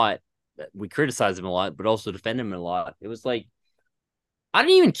him a lot, we criticized him a lot, but also defended him a lot. It was like I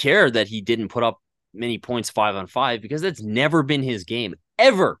didn't even care that he didn't put up many points 5-on-5 because that's never been his game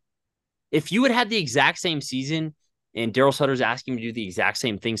ever. If you had the exact same season and Daryl Sutter's asking him to do the exact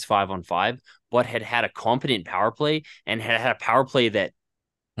same things 5-on-5, but had a competent power play and had a power play that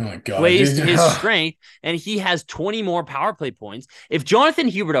plays to his strength, and he has 20 more power play points. If Jonathan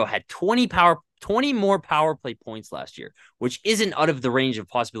Huberdeau had 20 more power play points last year, which isn't out of the range of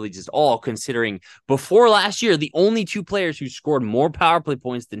possibilities at all, considering before last year, the only two players who scored more power play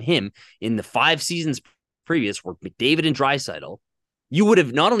points than him in the 5 seasons previous were McDavid and Draisaitl. You would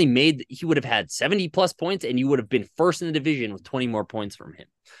have not only he would have had 70 plus points, and you would have been first in the division with 20 more points from him.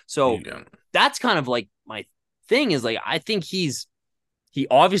 So that's kind of like my thing is like, I think he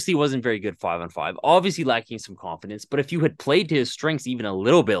obviously wasn't very good 5-on-5, obviously lacking some confidence. But if you had played to his strengths even a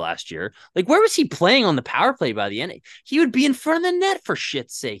little bit last year, like where was he playing on the power play by the end? He would be in front of the net for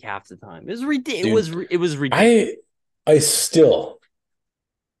shit's sake half the time. It was ridiculous. It was ridiculous. I still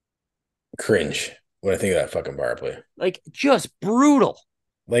cringe when I think of that fucking power play. Like just brutal.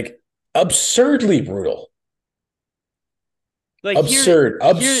 Like absurdly brutal. Like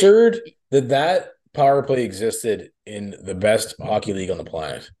absurd that power play existed in the best hockey league on the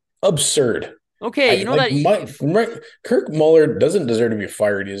planet. Absurd. Okay, Kirk Muller doesn't deserve to be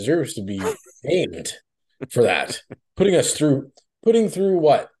fired. He deserves to be named for that. Putting through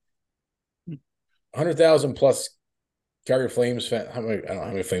what? 100,000 plus Calgary Flames fans. I don't know how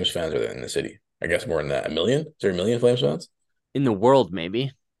many Flames fans are there in the city. I guess more than that. 1 million? Is there 1 million Flames fans? In the world,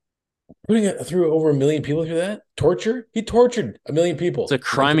 maybe. Putting it through over 1 million people through that? Torture? He tortured 1 million people. It's a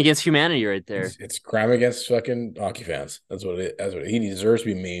crime against humanity right there. It's crime against fucking hockey fans. That's what it is. He deserves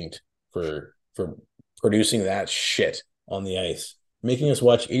to be maimed for producing that shit on the ice. Making us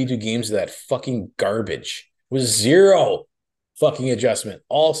watch 82 games of that fucking garbage. It was zero fucking adjustment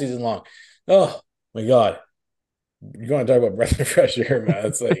all season long. Oh my God. You're going to talk about breath of fresh air, man.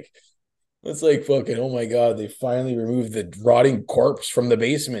 It's like fucking, oh my God, they finally removed the rotting corpse from the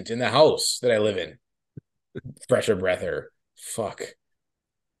basement in the house that I live in. Fresher breath air. Fuck.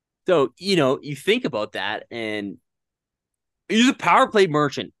 So, you think about that and he's a power play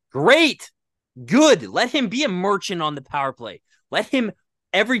merchant. Great. Good. Let him be a merchant on the power play. Let him,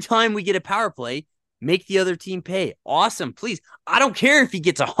 every time we get a power play, make the other team pay. Awesome. Please. I don't care if he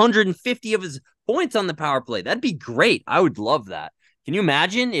gets 150 of his points on the power play. That'd be great. I would love that. Can you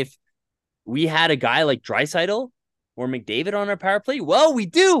imagine if we had a guy like Draisaitl or McDavid on our power play? Well, we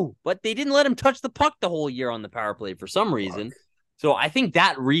do, but they didn't let him touch the puck the whole year on the power play for some reason. So I think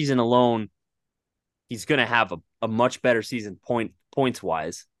that reason alone, he's going to have a much better season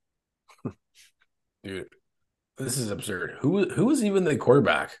points-wise. Dude, this is absurd. Who was even the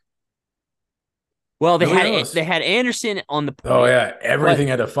quarterback? Well, they had Anderson on the point. Oh, yeah. Everything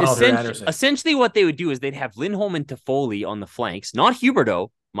had to funnel through Anderson. Essentially, what they would do is they'd have Lindholm and Toffoli on the flanks, not Huberdeau,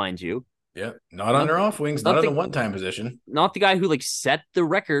 mind you. Yeah, not on their off wings, not in the one-time position. Not the guy who set the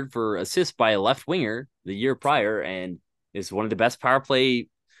record for assists by a left winger the year prior and is one of the best power play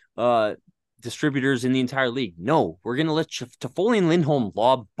distributors in the entire league. No, we're going to let Toffoli and Lindholm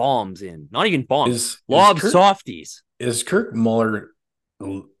lob bombs in. Not even bombs. Softies. Is Kirk Muller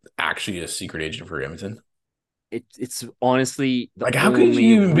actually a secret agent for Edmonton? It's honestly the how could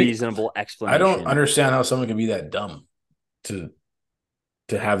you even reasonable explanation. I don't understand how someone can be that dumb to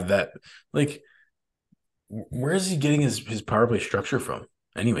have that. Where is he getting his power play structure from?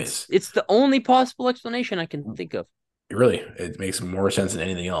 Anyways, it's the only possible explanation I can think of. Really, it makes more sense than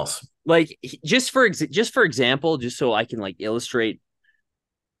anything else. Just for example, just so I can illustrate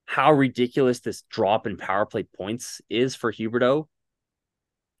how ridiculous this drop in power play points is for Huberdeau.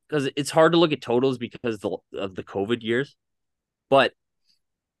 because it's hard to look at totals because of the COVID years, but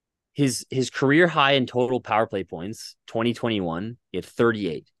his career high in total power play points, 2021, he had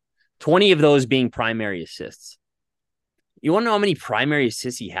 38, 20 of those being primary assists. You want to know how many primary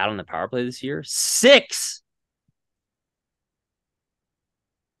assists he had on the power play this year? 6.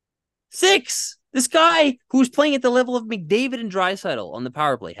 6. This guy who's playing at the level of McDavid and Draisaitl on the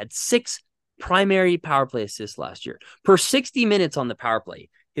power play had 6 primary power play assists last year per 60 minutes on the power play.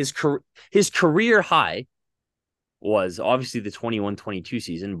 His career high was obviously the 21-22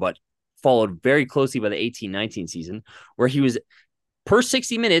 season, but followed very closely by the 18-19 season, where he was per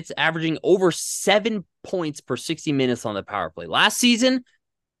 60 minutes averaging over 7 points per 60 minutes on the power play. Last season,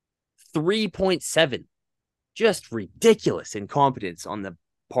 3.7. Just ridiculous incompetence on the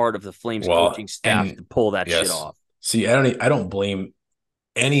part of the Flames coaching staff to pull that shit off. See, I don't blame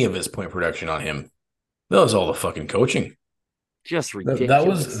any of his point production on him. That was all the fucking coaching. Just ridiculous. That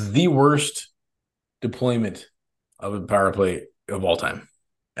was the worst deployment of a power play of all time,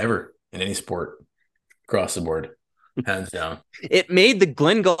 ever, in any sport, across the board, hands down. It made the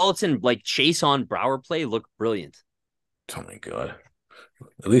Glenn Gulletson like chase on Brouwer play look brilliant. Oh my god!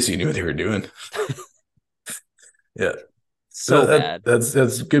 At least you knew what they were doing. Yeah, so bad. That's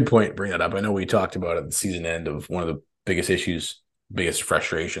a good point. Bring that up. I know we talked about it at the season end of one of the biggest issues, biggest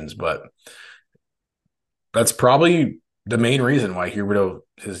frustrations, but that's probably the main reason why Huberdeau,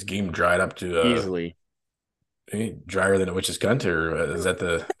 his game dried up to easily drier than a witch's cunt, or is that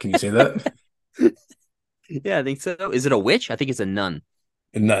can you say that? Yeah, I think so. Is it a witch? I think it's a nun.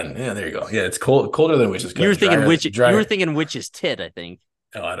 A nun. Yeah, there you go. Yeah, it's colder than witch's cunt. You were thinking witch. You were thinking witch's tit, I think.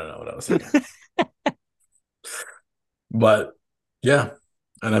 Oh, I don't know what I was thinking. But yeah,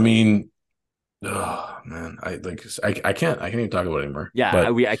 and I mean, oh man, I can't even talk about it anymore. Yeah,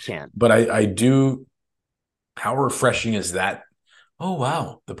 I can't. But I do. How refreshing is that? Oh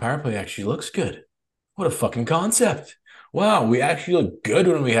wow, the power play actually looks good. What a fucking concept. Wow, we actually look good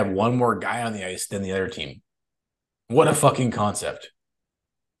when we have one more guy on the ice than the other team. What a fucking concept.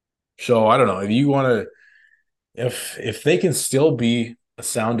 So I don't know if you want to, if they can still be a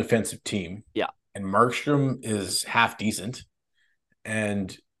sound defensive team. Yeah. And Markstrom is half decent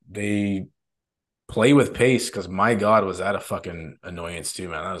and they play with pace, because my God, was that a fucking annoyance too,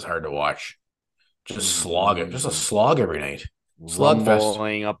 man. That was hard to watch. Just slog it. Just a slog every night.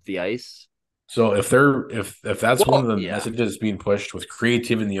 Slugfest up the ice. So if that's one of the messages being pushed with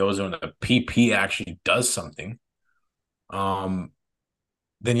creativity in the ozone, that PP actually does something, then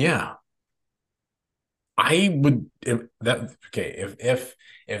yeah, I would. If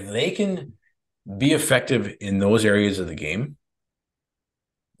they can be effective in those areas of the game,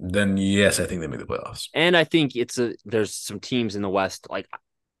 then yes, I think they make the playoffs. And I think there's some teams in the West. Like,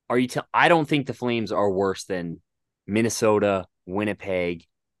 I don't think the Flames are worse than Minnesota, Winnipeg,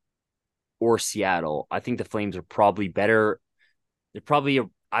 or Seattle. I think the Flames are probably better. I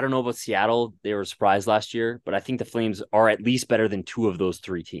don't know about Seattle. They were surprised last year, but I think the Flames are at least better than 2 of those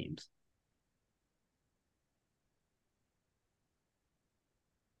 3 teams.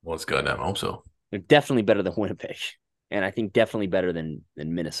 Well, it's good. I hope so. They're definitely better than Winnipeg, and I think definitely better than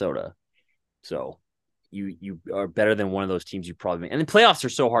Minnesota. So you are better than one of those teams you probably make. And the playoffs are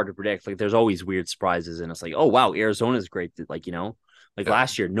so hard to predict. Like, there's always weird surprises, and it's like, oh wow, Arizona's great.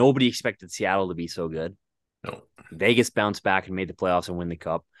 Last year, nobody expected Seattle to be so good. No. Vegas bounced back and made the playoffs and win the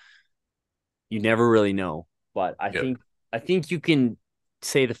cup. You never really know, but I think you can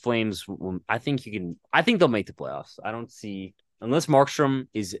say the Flames. I think they'll make the playoffs. I don't see, unless the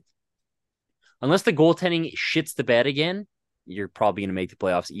goaltending shits the bed again, you're probably going to make the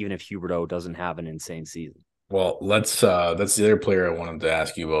playoffs, even if Huberdeau doesn't have an insane season. Well, that's the other player I wanted to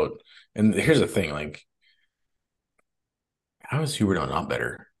ask you about. And here's the thing, like, how is Huberdeau not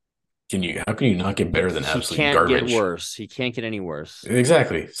better? How can you not get better than absolute garbage? He can't get worse. He can't get any worse.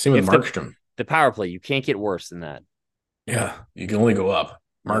 Exactly. Same with Markstrom. The power play, you can't get worse than that. Yeah, you can only go up.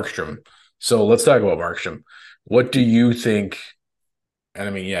 Markstrom. So let's talk about Markstrom. What do you think? And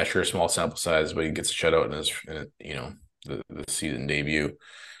I mean, yeah, sure, small sample size, but he gets a shutout in his, the season debut,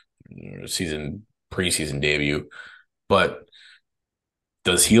 preseason debut. But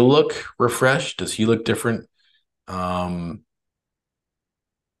does he look refreshed? Does he look different?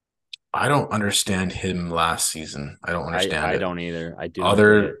 I don't understand him last season. I don't understand. I don't either. I do.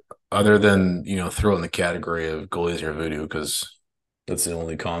 Other than throw in the category of goalies or voodoo, because that's the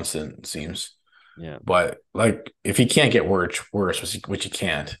only constant, it seems. Yeah. But like, if he can't get worse, which he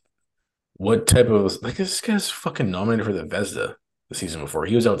can't, what type of this guy's fucking nominated for the Vezina the season before?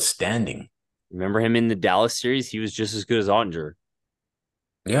 He was outstanding. Remember him in the Dallas series? He was just as good as Ottinger.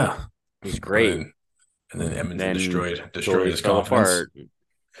 Yeah, he was great. And then Edmonton destroyed his confidence.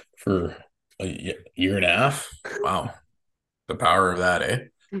 for a year and a half. Wow, the power of that,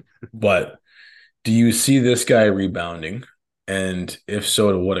 eh? But do you see this guy rebounding? And if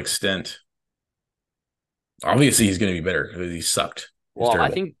so, to what extent? Obviously, he's going to be better because he sucked. He's Well,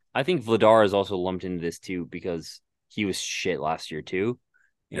 terrible. I think Vladar is also lumped into this too because he was shit last year too.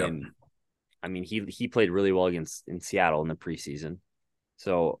 Yep. And I mean, he played really well against in Seattle in the preseason.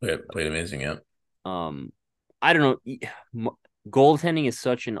 So, Played amazing. Yeah. I don't know. Goaltending is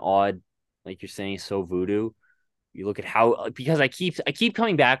such an odd, like you're saying, so voodoo. You look at how because I keep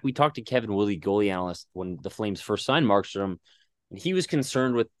coming back. We talked to Kevin Willie, goalie analyst, when the Flames first signed Markstrom, and he was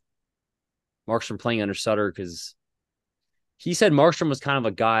concerned with Markstrom playing under Sutter because he said Markstrom was kind of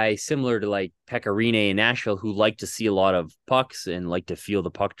a guy similar to like Pekka Rinne in Nashville who liked to see a lot of pucks and liked to feel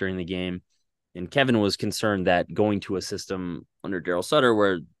the puck during the game. And Kevin was concerned that going to a system under Daryl Sutter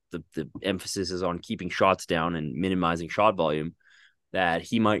where the emphasis is on keeping shots down and minimizing shot volume, that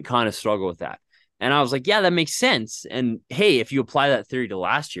he might kind of struggle with that. And I was like, yeah, that makes sense. And hey, if you apply that theory to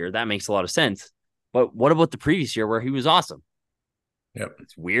last year, that makes a lot of sense. But what about the previous year where he was awesome? Yep.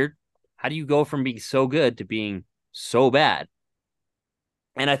 It's weird. How do you go from being so good to being so bad?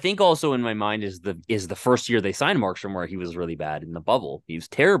 And I think also in my mind is the first year they signed Markstrom where he was really bad in the bubble. He was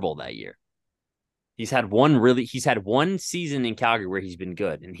terrible that year. He's had one season in Calgary where he's been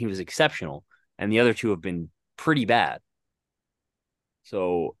good and he was exceptional, and the other two have been pretty bad.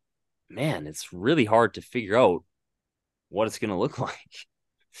 So, man, it's really hard to figure out what it's going to look like,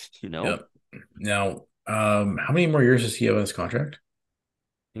 you know? Yep. Now, how many more years does he have on his contract?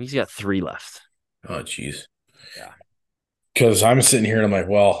 And he's got 3 left. Oh, geez. Yeah. Because I'm sitting here and I'm like,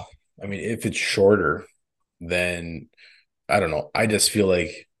 well, I mean, if it's shorter, then I don't know. I just feel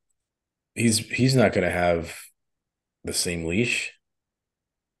like he's not going to have the same leash.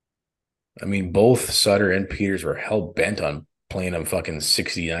 I mean, both Sutter and Peters were hell bent on playing him fucking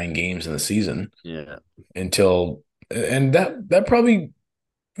 69 games in the season Yeah. until, and that probably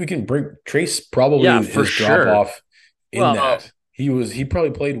we can trace probably Yeah, his for drop sure. off in Well, that. He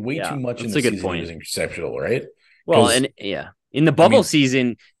probably played way yeah, too much in that's the a good season. point. He was exceptional, right? Well, 'Cause, and yeah, in the bubble mean-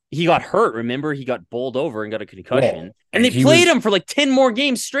 season, he got hurt. Remember, he got bowled over and got a concussion, Well, and and they he played was- him for like 10 more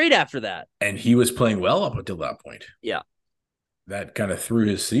games straight after that. And he was playing well up until that point. Yeah. That kind of threw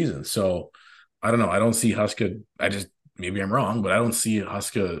his season. So I don't know. I don't see Huska. Maybe I'm wrong, but I don't see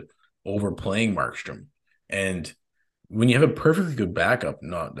Huska overplaying Markstrom. And when you have a perfectly good backup,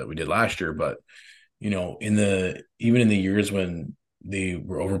 not that we did last year, but even in the years when they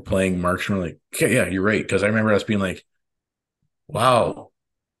were overplaying Markstrom, like, okay, yeah, you're right. Because I remember us being like, wow,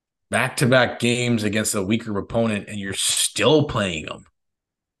 back-to-back games against a weaker opponent, and you're still playing them.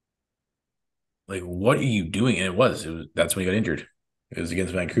 Like, what are you doing? And that's when he got injured. It was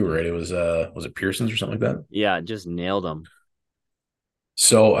against Vancouver, right? It was it Pearson's or something like that? Yeah, just nailed him.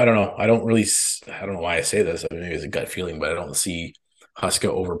 So I don't know. I don't know why I say this. I mean, maybe it's a gut feeling, but I don't see Huska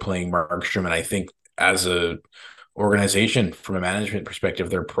overplaying Markstrom. And I think as a organization, from a management perspective,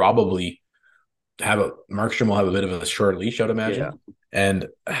 they're probably Markstrom will have a bit of a short leash, I'd imagine. Yeah. And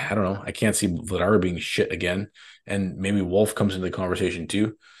I don't know. I can't see Vladar being shit again. And maybe Wolf comes into the conversation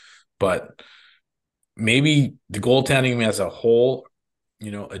too. But maybe the goaltending as a whole,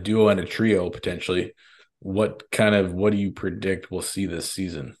 a duo and a trio potentially. What do you predict we'll see this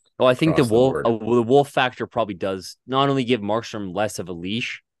season? Well, I think the across the board? wolf factor probably does not only give Markstrom less of a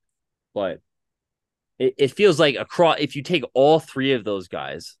leash, but it feels like if you take all 3 of those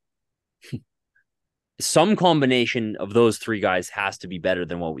guys, some combination of those 3 guys has to be better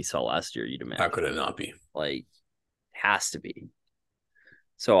than what we saw last year, you'd imagine. How could it not be? Like, has to be.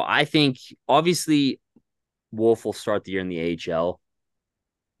 So I think obviously Wolf will start the year in the AHL.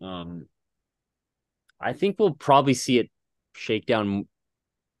 I think we'll probably see it shake down.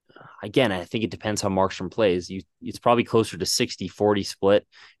 Again, I think it depends how Markstrom plays. It's probably closer to 60-40 split.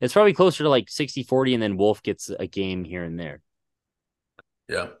 It's probably closer to like 60-40, and then Wolf gets a game here and there.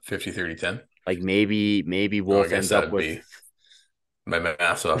 Yeah, 50-30-10. Like maybe Wolf ends up with my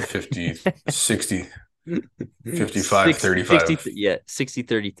math's off 50, 60, 55, 35. 60, yeah,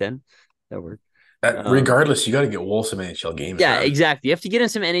 60-30-10. That worked. Regardless, you got to get Wolf some NHL games. Yeah, man. exactly. You have to get in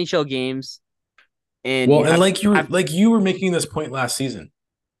some NHL games. And like you were making this point last season,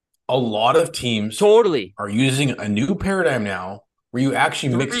 a lot of teams totally are using a new paradigm now where you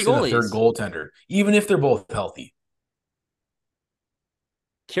actually mix in a third goaltender, even if they're both healthy.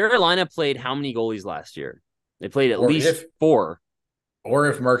 Carolina played how many goalies last year? They played at least 4. Or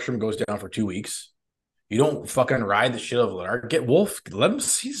if Markstrom goes down for 2 weeks, you don't fucking ride the shit out of Vladar. Get Wolf. Let him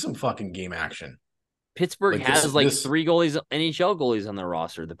see some fucking game action. Pittsburgh has 3 goalies, NHL goalies on their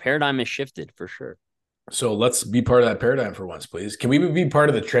roster. The paradigm has shifted for sure. So let's be part of that paradigm for once, please. Can we be part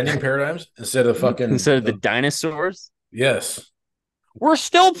of the trending paradigms instead of fucking Instead of the dinosaurs. yes? We're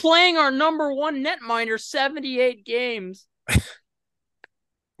still playing our number one netminder 78 games.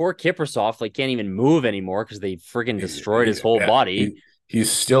 Poor Kiprasov can't even move anymore because they freaking destroyed his whole body.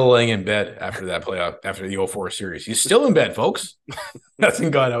 He's still laying in bed after that playoff, after the 04 series. He's still in bed, folks.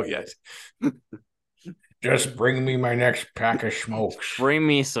 Hasn't gone out yet. Just bring me my next pack of smokes. Bring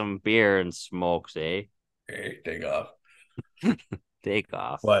me some beer and smokes, eh? Hey, take off. Take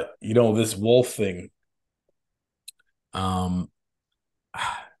off. But this Wolf thing. Yeah,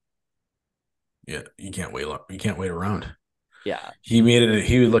 you can't wait. You can't wait around. Yeah, He made it.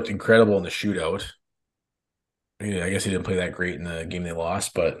 He looked incredible in the shootout. I guess he didn't play that great in the game they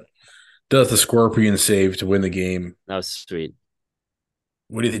lost, but does the scorpion save to win the game. that was sweet.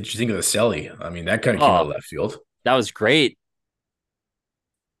 What did you think of the Selly? I mean, that kind of came out of left field. That was great.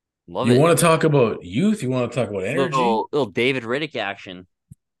 Love You it. want to talk about youth? You want to talk about energy? Little David Riddick action.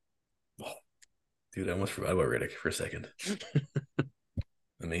 Dude, I almost forgot about Riddick for a second.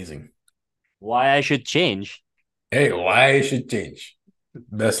 Amazing. Why I should change. Hey, why I should change?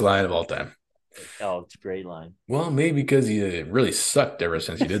 Best line of all time. Oh, it's a great line. Well, maybe because he really sucked ever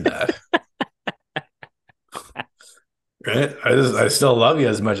since he did that. Right? I still love you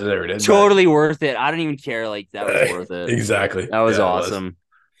as much as I ever did. Totally worth it. I don't even care. That was worth it. Exactly. That was awesome.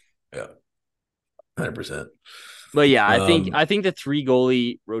 Yeah. 100%. But yeah, I think the 3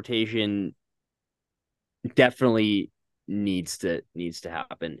 goalie rotation definitely needs to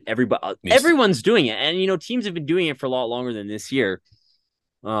happen. Everyone's doing it, and teams have been doing it for a lot longer than this year.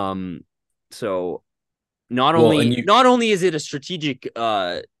 So not only is it a strategic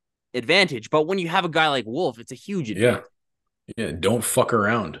advantage, but when you have a guy like Wolf, it's a huge advantage. Yeah, don't fuck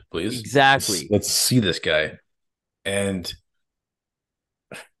around, please. Exactly. Let's see this guy, and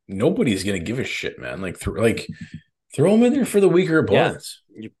nobody's gonna give a shit, man. Throw him in there for the weaker opponents.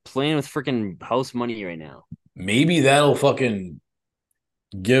 Yeah. You're playing with freaking house money right now. Maybe that'll fucking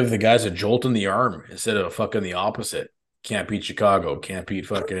give the guys a jolt in the arm instead of fucking the opposite. Can't beat Chicago. Can't beat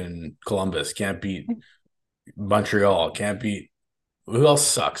fucking Columbus. Can't beat Montreal. Can't beat who else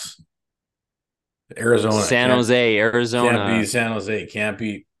sucks? Arizona. San Jose, Arizona. Can't beat San Jose. Can't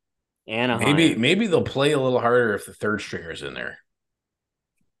beat Anaheim. Maybe they'll play a little harder if the third stringer's in there.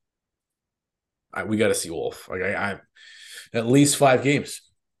 We got to see Wolf. I at least 5 games.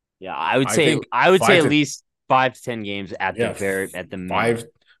 Yeah, I would say at least 5 to 10 games at the minimum.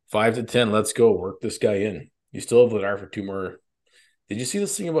 5 to 10. Let's go work this guy in. You still have Vladar for 2 more. Did you see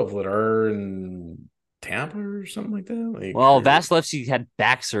this thing about Vladar and Tampa or something like that? Vasilevsky had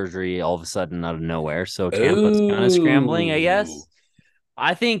back surgery all of a sudden out of nowhere, so Tampa's kind of scrambling, I guess.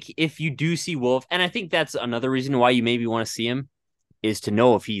 I think if you do see Wolf, and I think that's another reason why you maybe want to see him, is to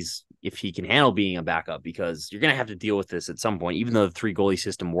know if he can handle being a backup, because you're going to have to deal with this at some point. Even though the 3 goalie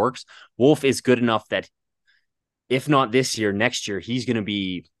system works, Wolf is good enough that if not this year, next year, he's going to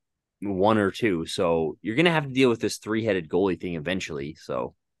be 1 or 2. So you're going to have to deal with this 3-headed goalie thing eventually.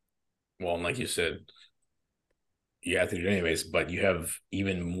 So, well, and like you said, you have to do it anyways, but you have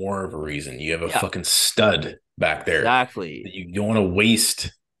even more of a reason. You have a fucking stud back there. Exactly. You don't want to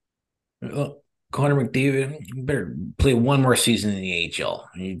waste. Connor McDavid, you better play 1 more season in the AHL.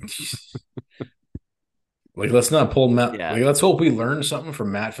 Let's not pull Matt. Yeah. Let's hope we learn something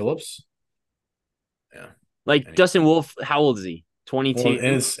from Matt Phillips. Yeah. Anyway. Dustin Wolf, how old is he? 22. Well,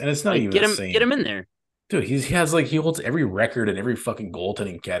 and it's not even get him in there. Dude, he holds every record in every fucking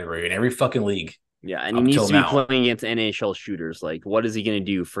goaltending category in every fucking league. Yeah, and he needs to be playing against NHL shooters. What is he going to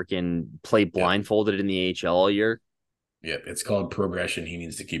do? Freaking play blindfolded in the AHL all year? Yep, it's called progression. He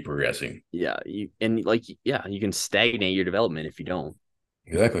needs to keep progressing. Yeah, you can stagnate your development if you don't.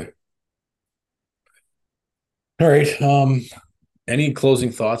 Exactly. All right. Any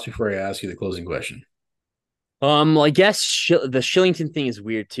closing thoughts before I ask you the closing question? I guess the Shillington thing is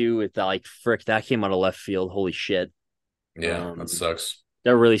weird too. With frick, that came out of left field. Holy shit. Yeah, that sucks.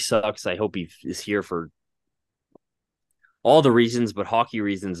 That really sucks. I hope he is here for all the reasons, but hockey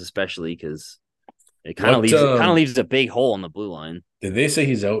reasons especially, because it kind of leaves a big hole in the blue line. Did they say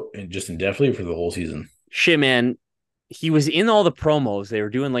he's out and just indefinitely for the whole season? Shit, man. He was in all the promos. They were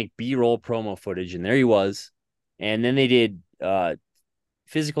doing B-roll promo footage, and there he was. And then they did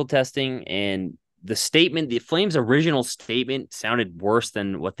physical testing, and the Flames' original statement sounded worse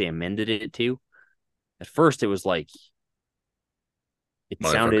than what they amended it to. At first, it was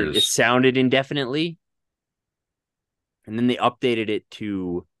it sounded indefinitely, and then they updated it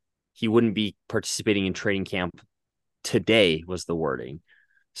to he wouldn't be participating in training camp today was the wording.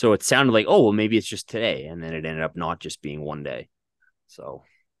 So it sounded like, oh, well, maybe it's just today, and then it ended up not just being 1 day. So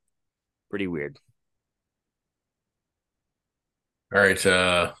pretty weird. All right,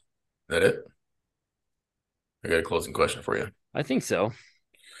 that it? I got a closing question for you. I think so.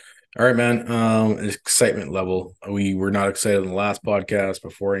 All right, man. Excitement level. We were not excited in the last podcast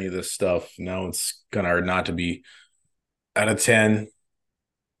before any of this stuff. Now it's kind of hard not to be out of 10,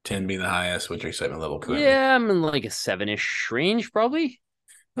 10 being the highest. What's your excitement level currently? Yeah, I'm in like a 7-ish range, probably.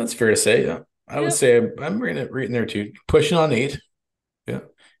 That's fair to say. Yeah, I would say I'm right in there too, pushing on 8. Yeah,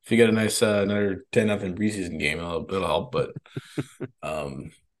 if you get a nice another 10-0 preseason game, it'll help. But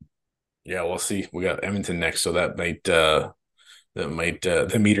yeah, we'll see. We got Edmonton next, so that might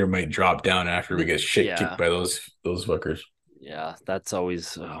the meter might drop down after we get shit kicked by those fuckers. Yeah, that's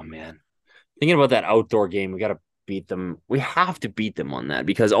always, oh man. Thinking about that outdoor game, we got to beat them. We have to beat them on that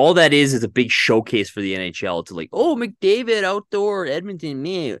because all that is a big showcase for the NHL to like, oh, McDavid outdoor Edmonton,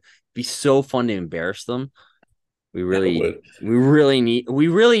 man. It'd be so fun to embarrass them. We really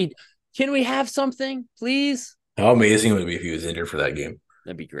can we have something, please? How amazing would it be if he was injured for that game?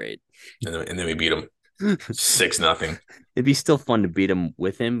 That'd be great. And then we beat him 6-0. It'd be still fun to beat him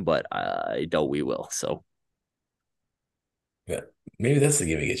with him, but I doubt we will. So yeah, maybe that's the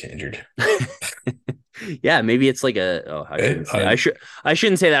game he gets injured. Yeah, maybe it's like I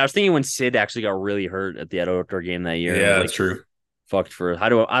shouldn't say that. I was thinking when Sid actually got really hurt at the outdoor game that year. Yeah, that's true. Fucked for I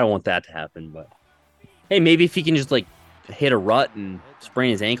don't want that to happen, but hey, maybe if he can just like hit a rut and sprain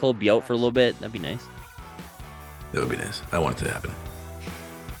his ankle, be out for a little bit, that'd be nice. That would be nice. I want it to happen.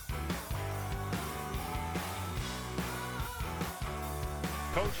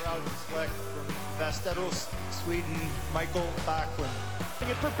 Coach select from Västerås, Sweden, Michael Backlund.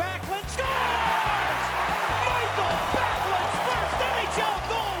 It for Backlund, scores! Michael Backlund's first NHL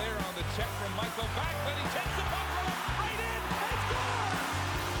goal! There on the check from Michael Backlund, he takes the puck right in, and scores!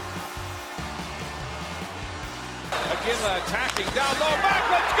 Again, attacking down low,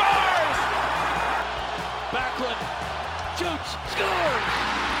 Backlund scores! Backlund shoots, scores!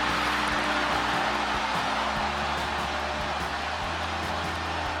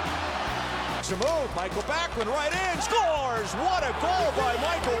 Move, Michael Backlund right in, scores! What a goal by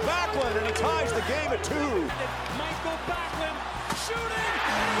Michael Backlund, and he ties the game at 2. Michael Backlund shooting,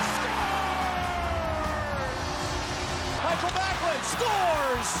 and he scores! Michael Backlund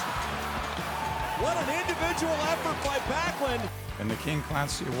scores! What an individual effort by Backlund. And the King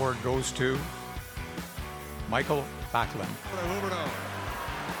Clancy Award goes to Michael Backlund.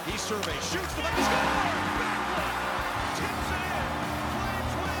 He surveys, shoots for the score!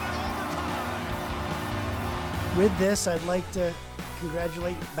 With this, I'd like to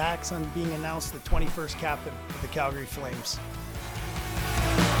congratulate Bax on being announced the 21st captain of the Calgary Flames.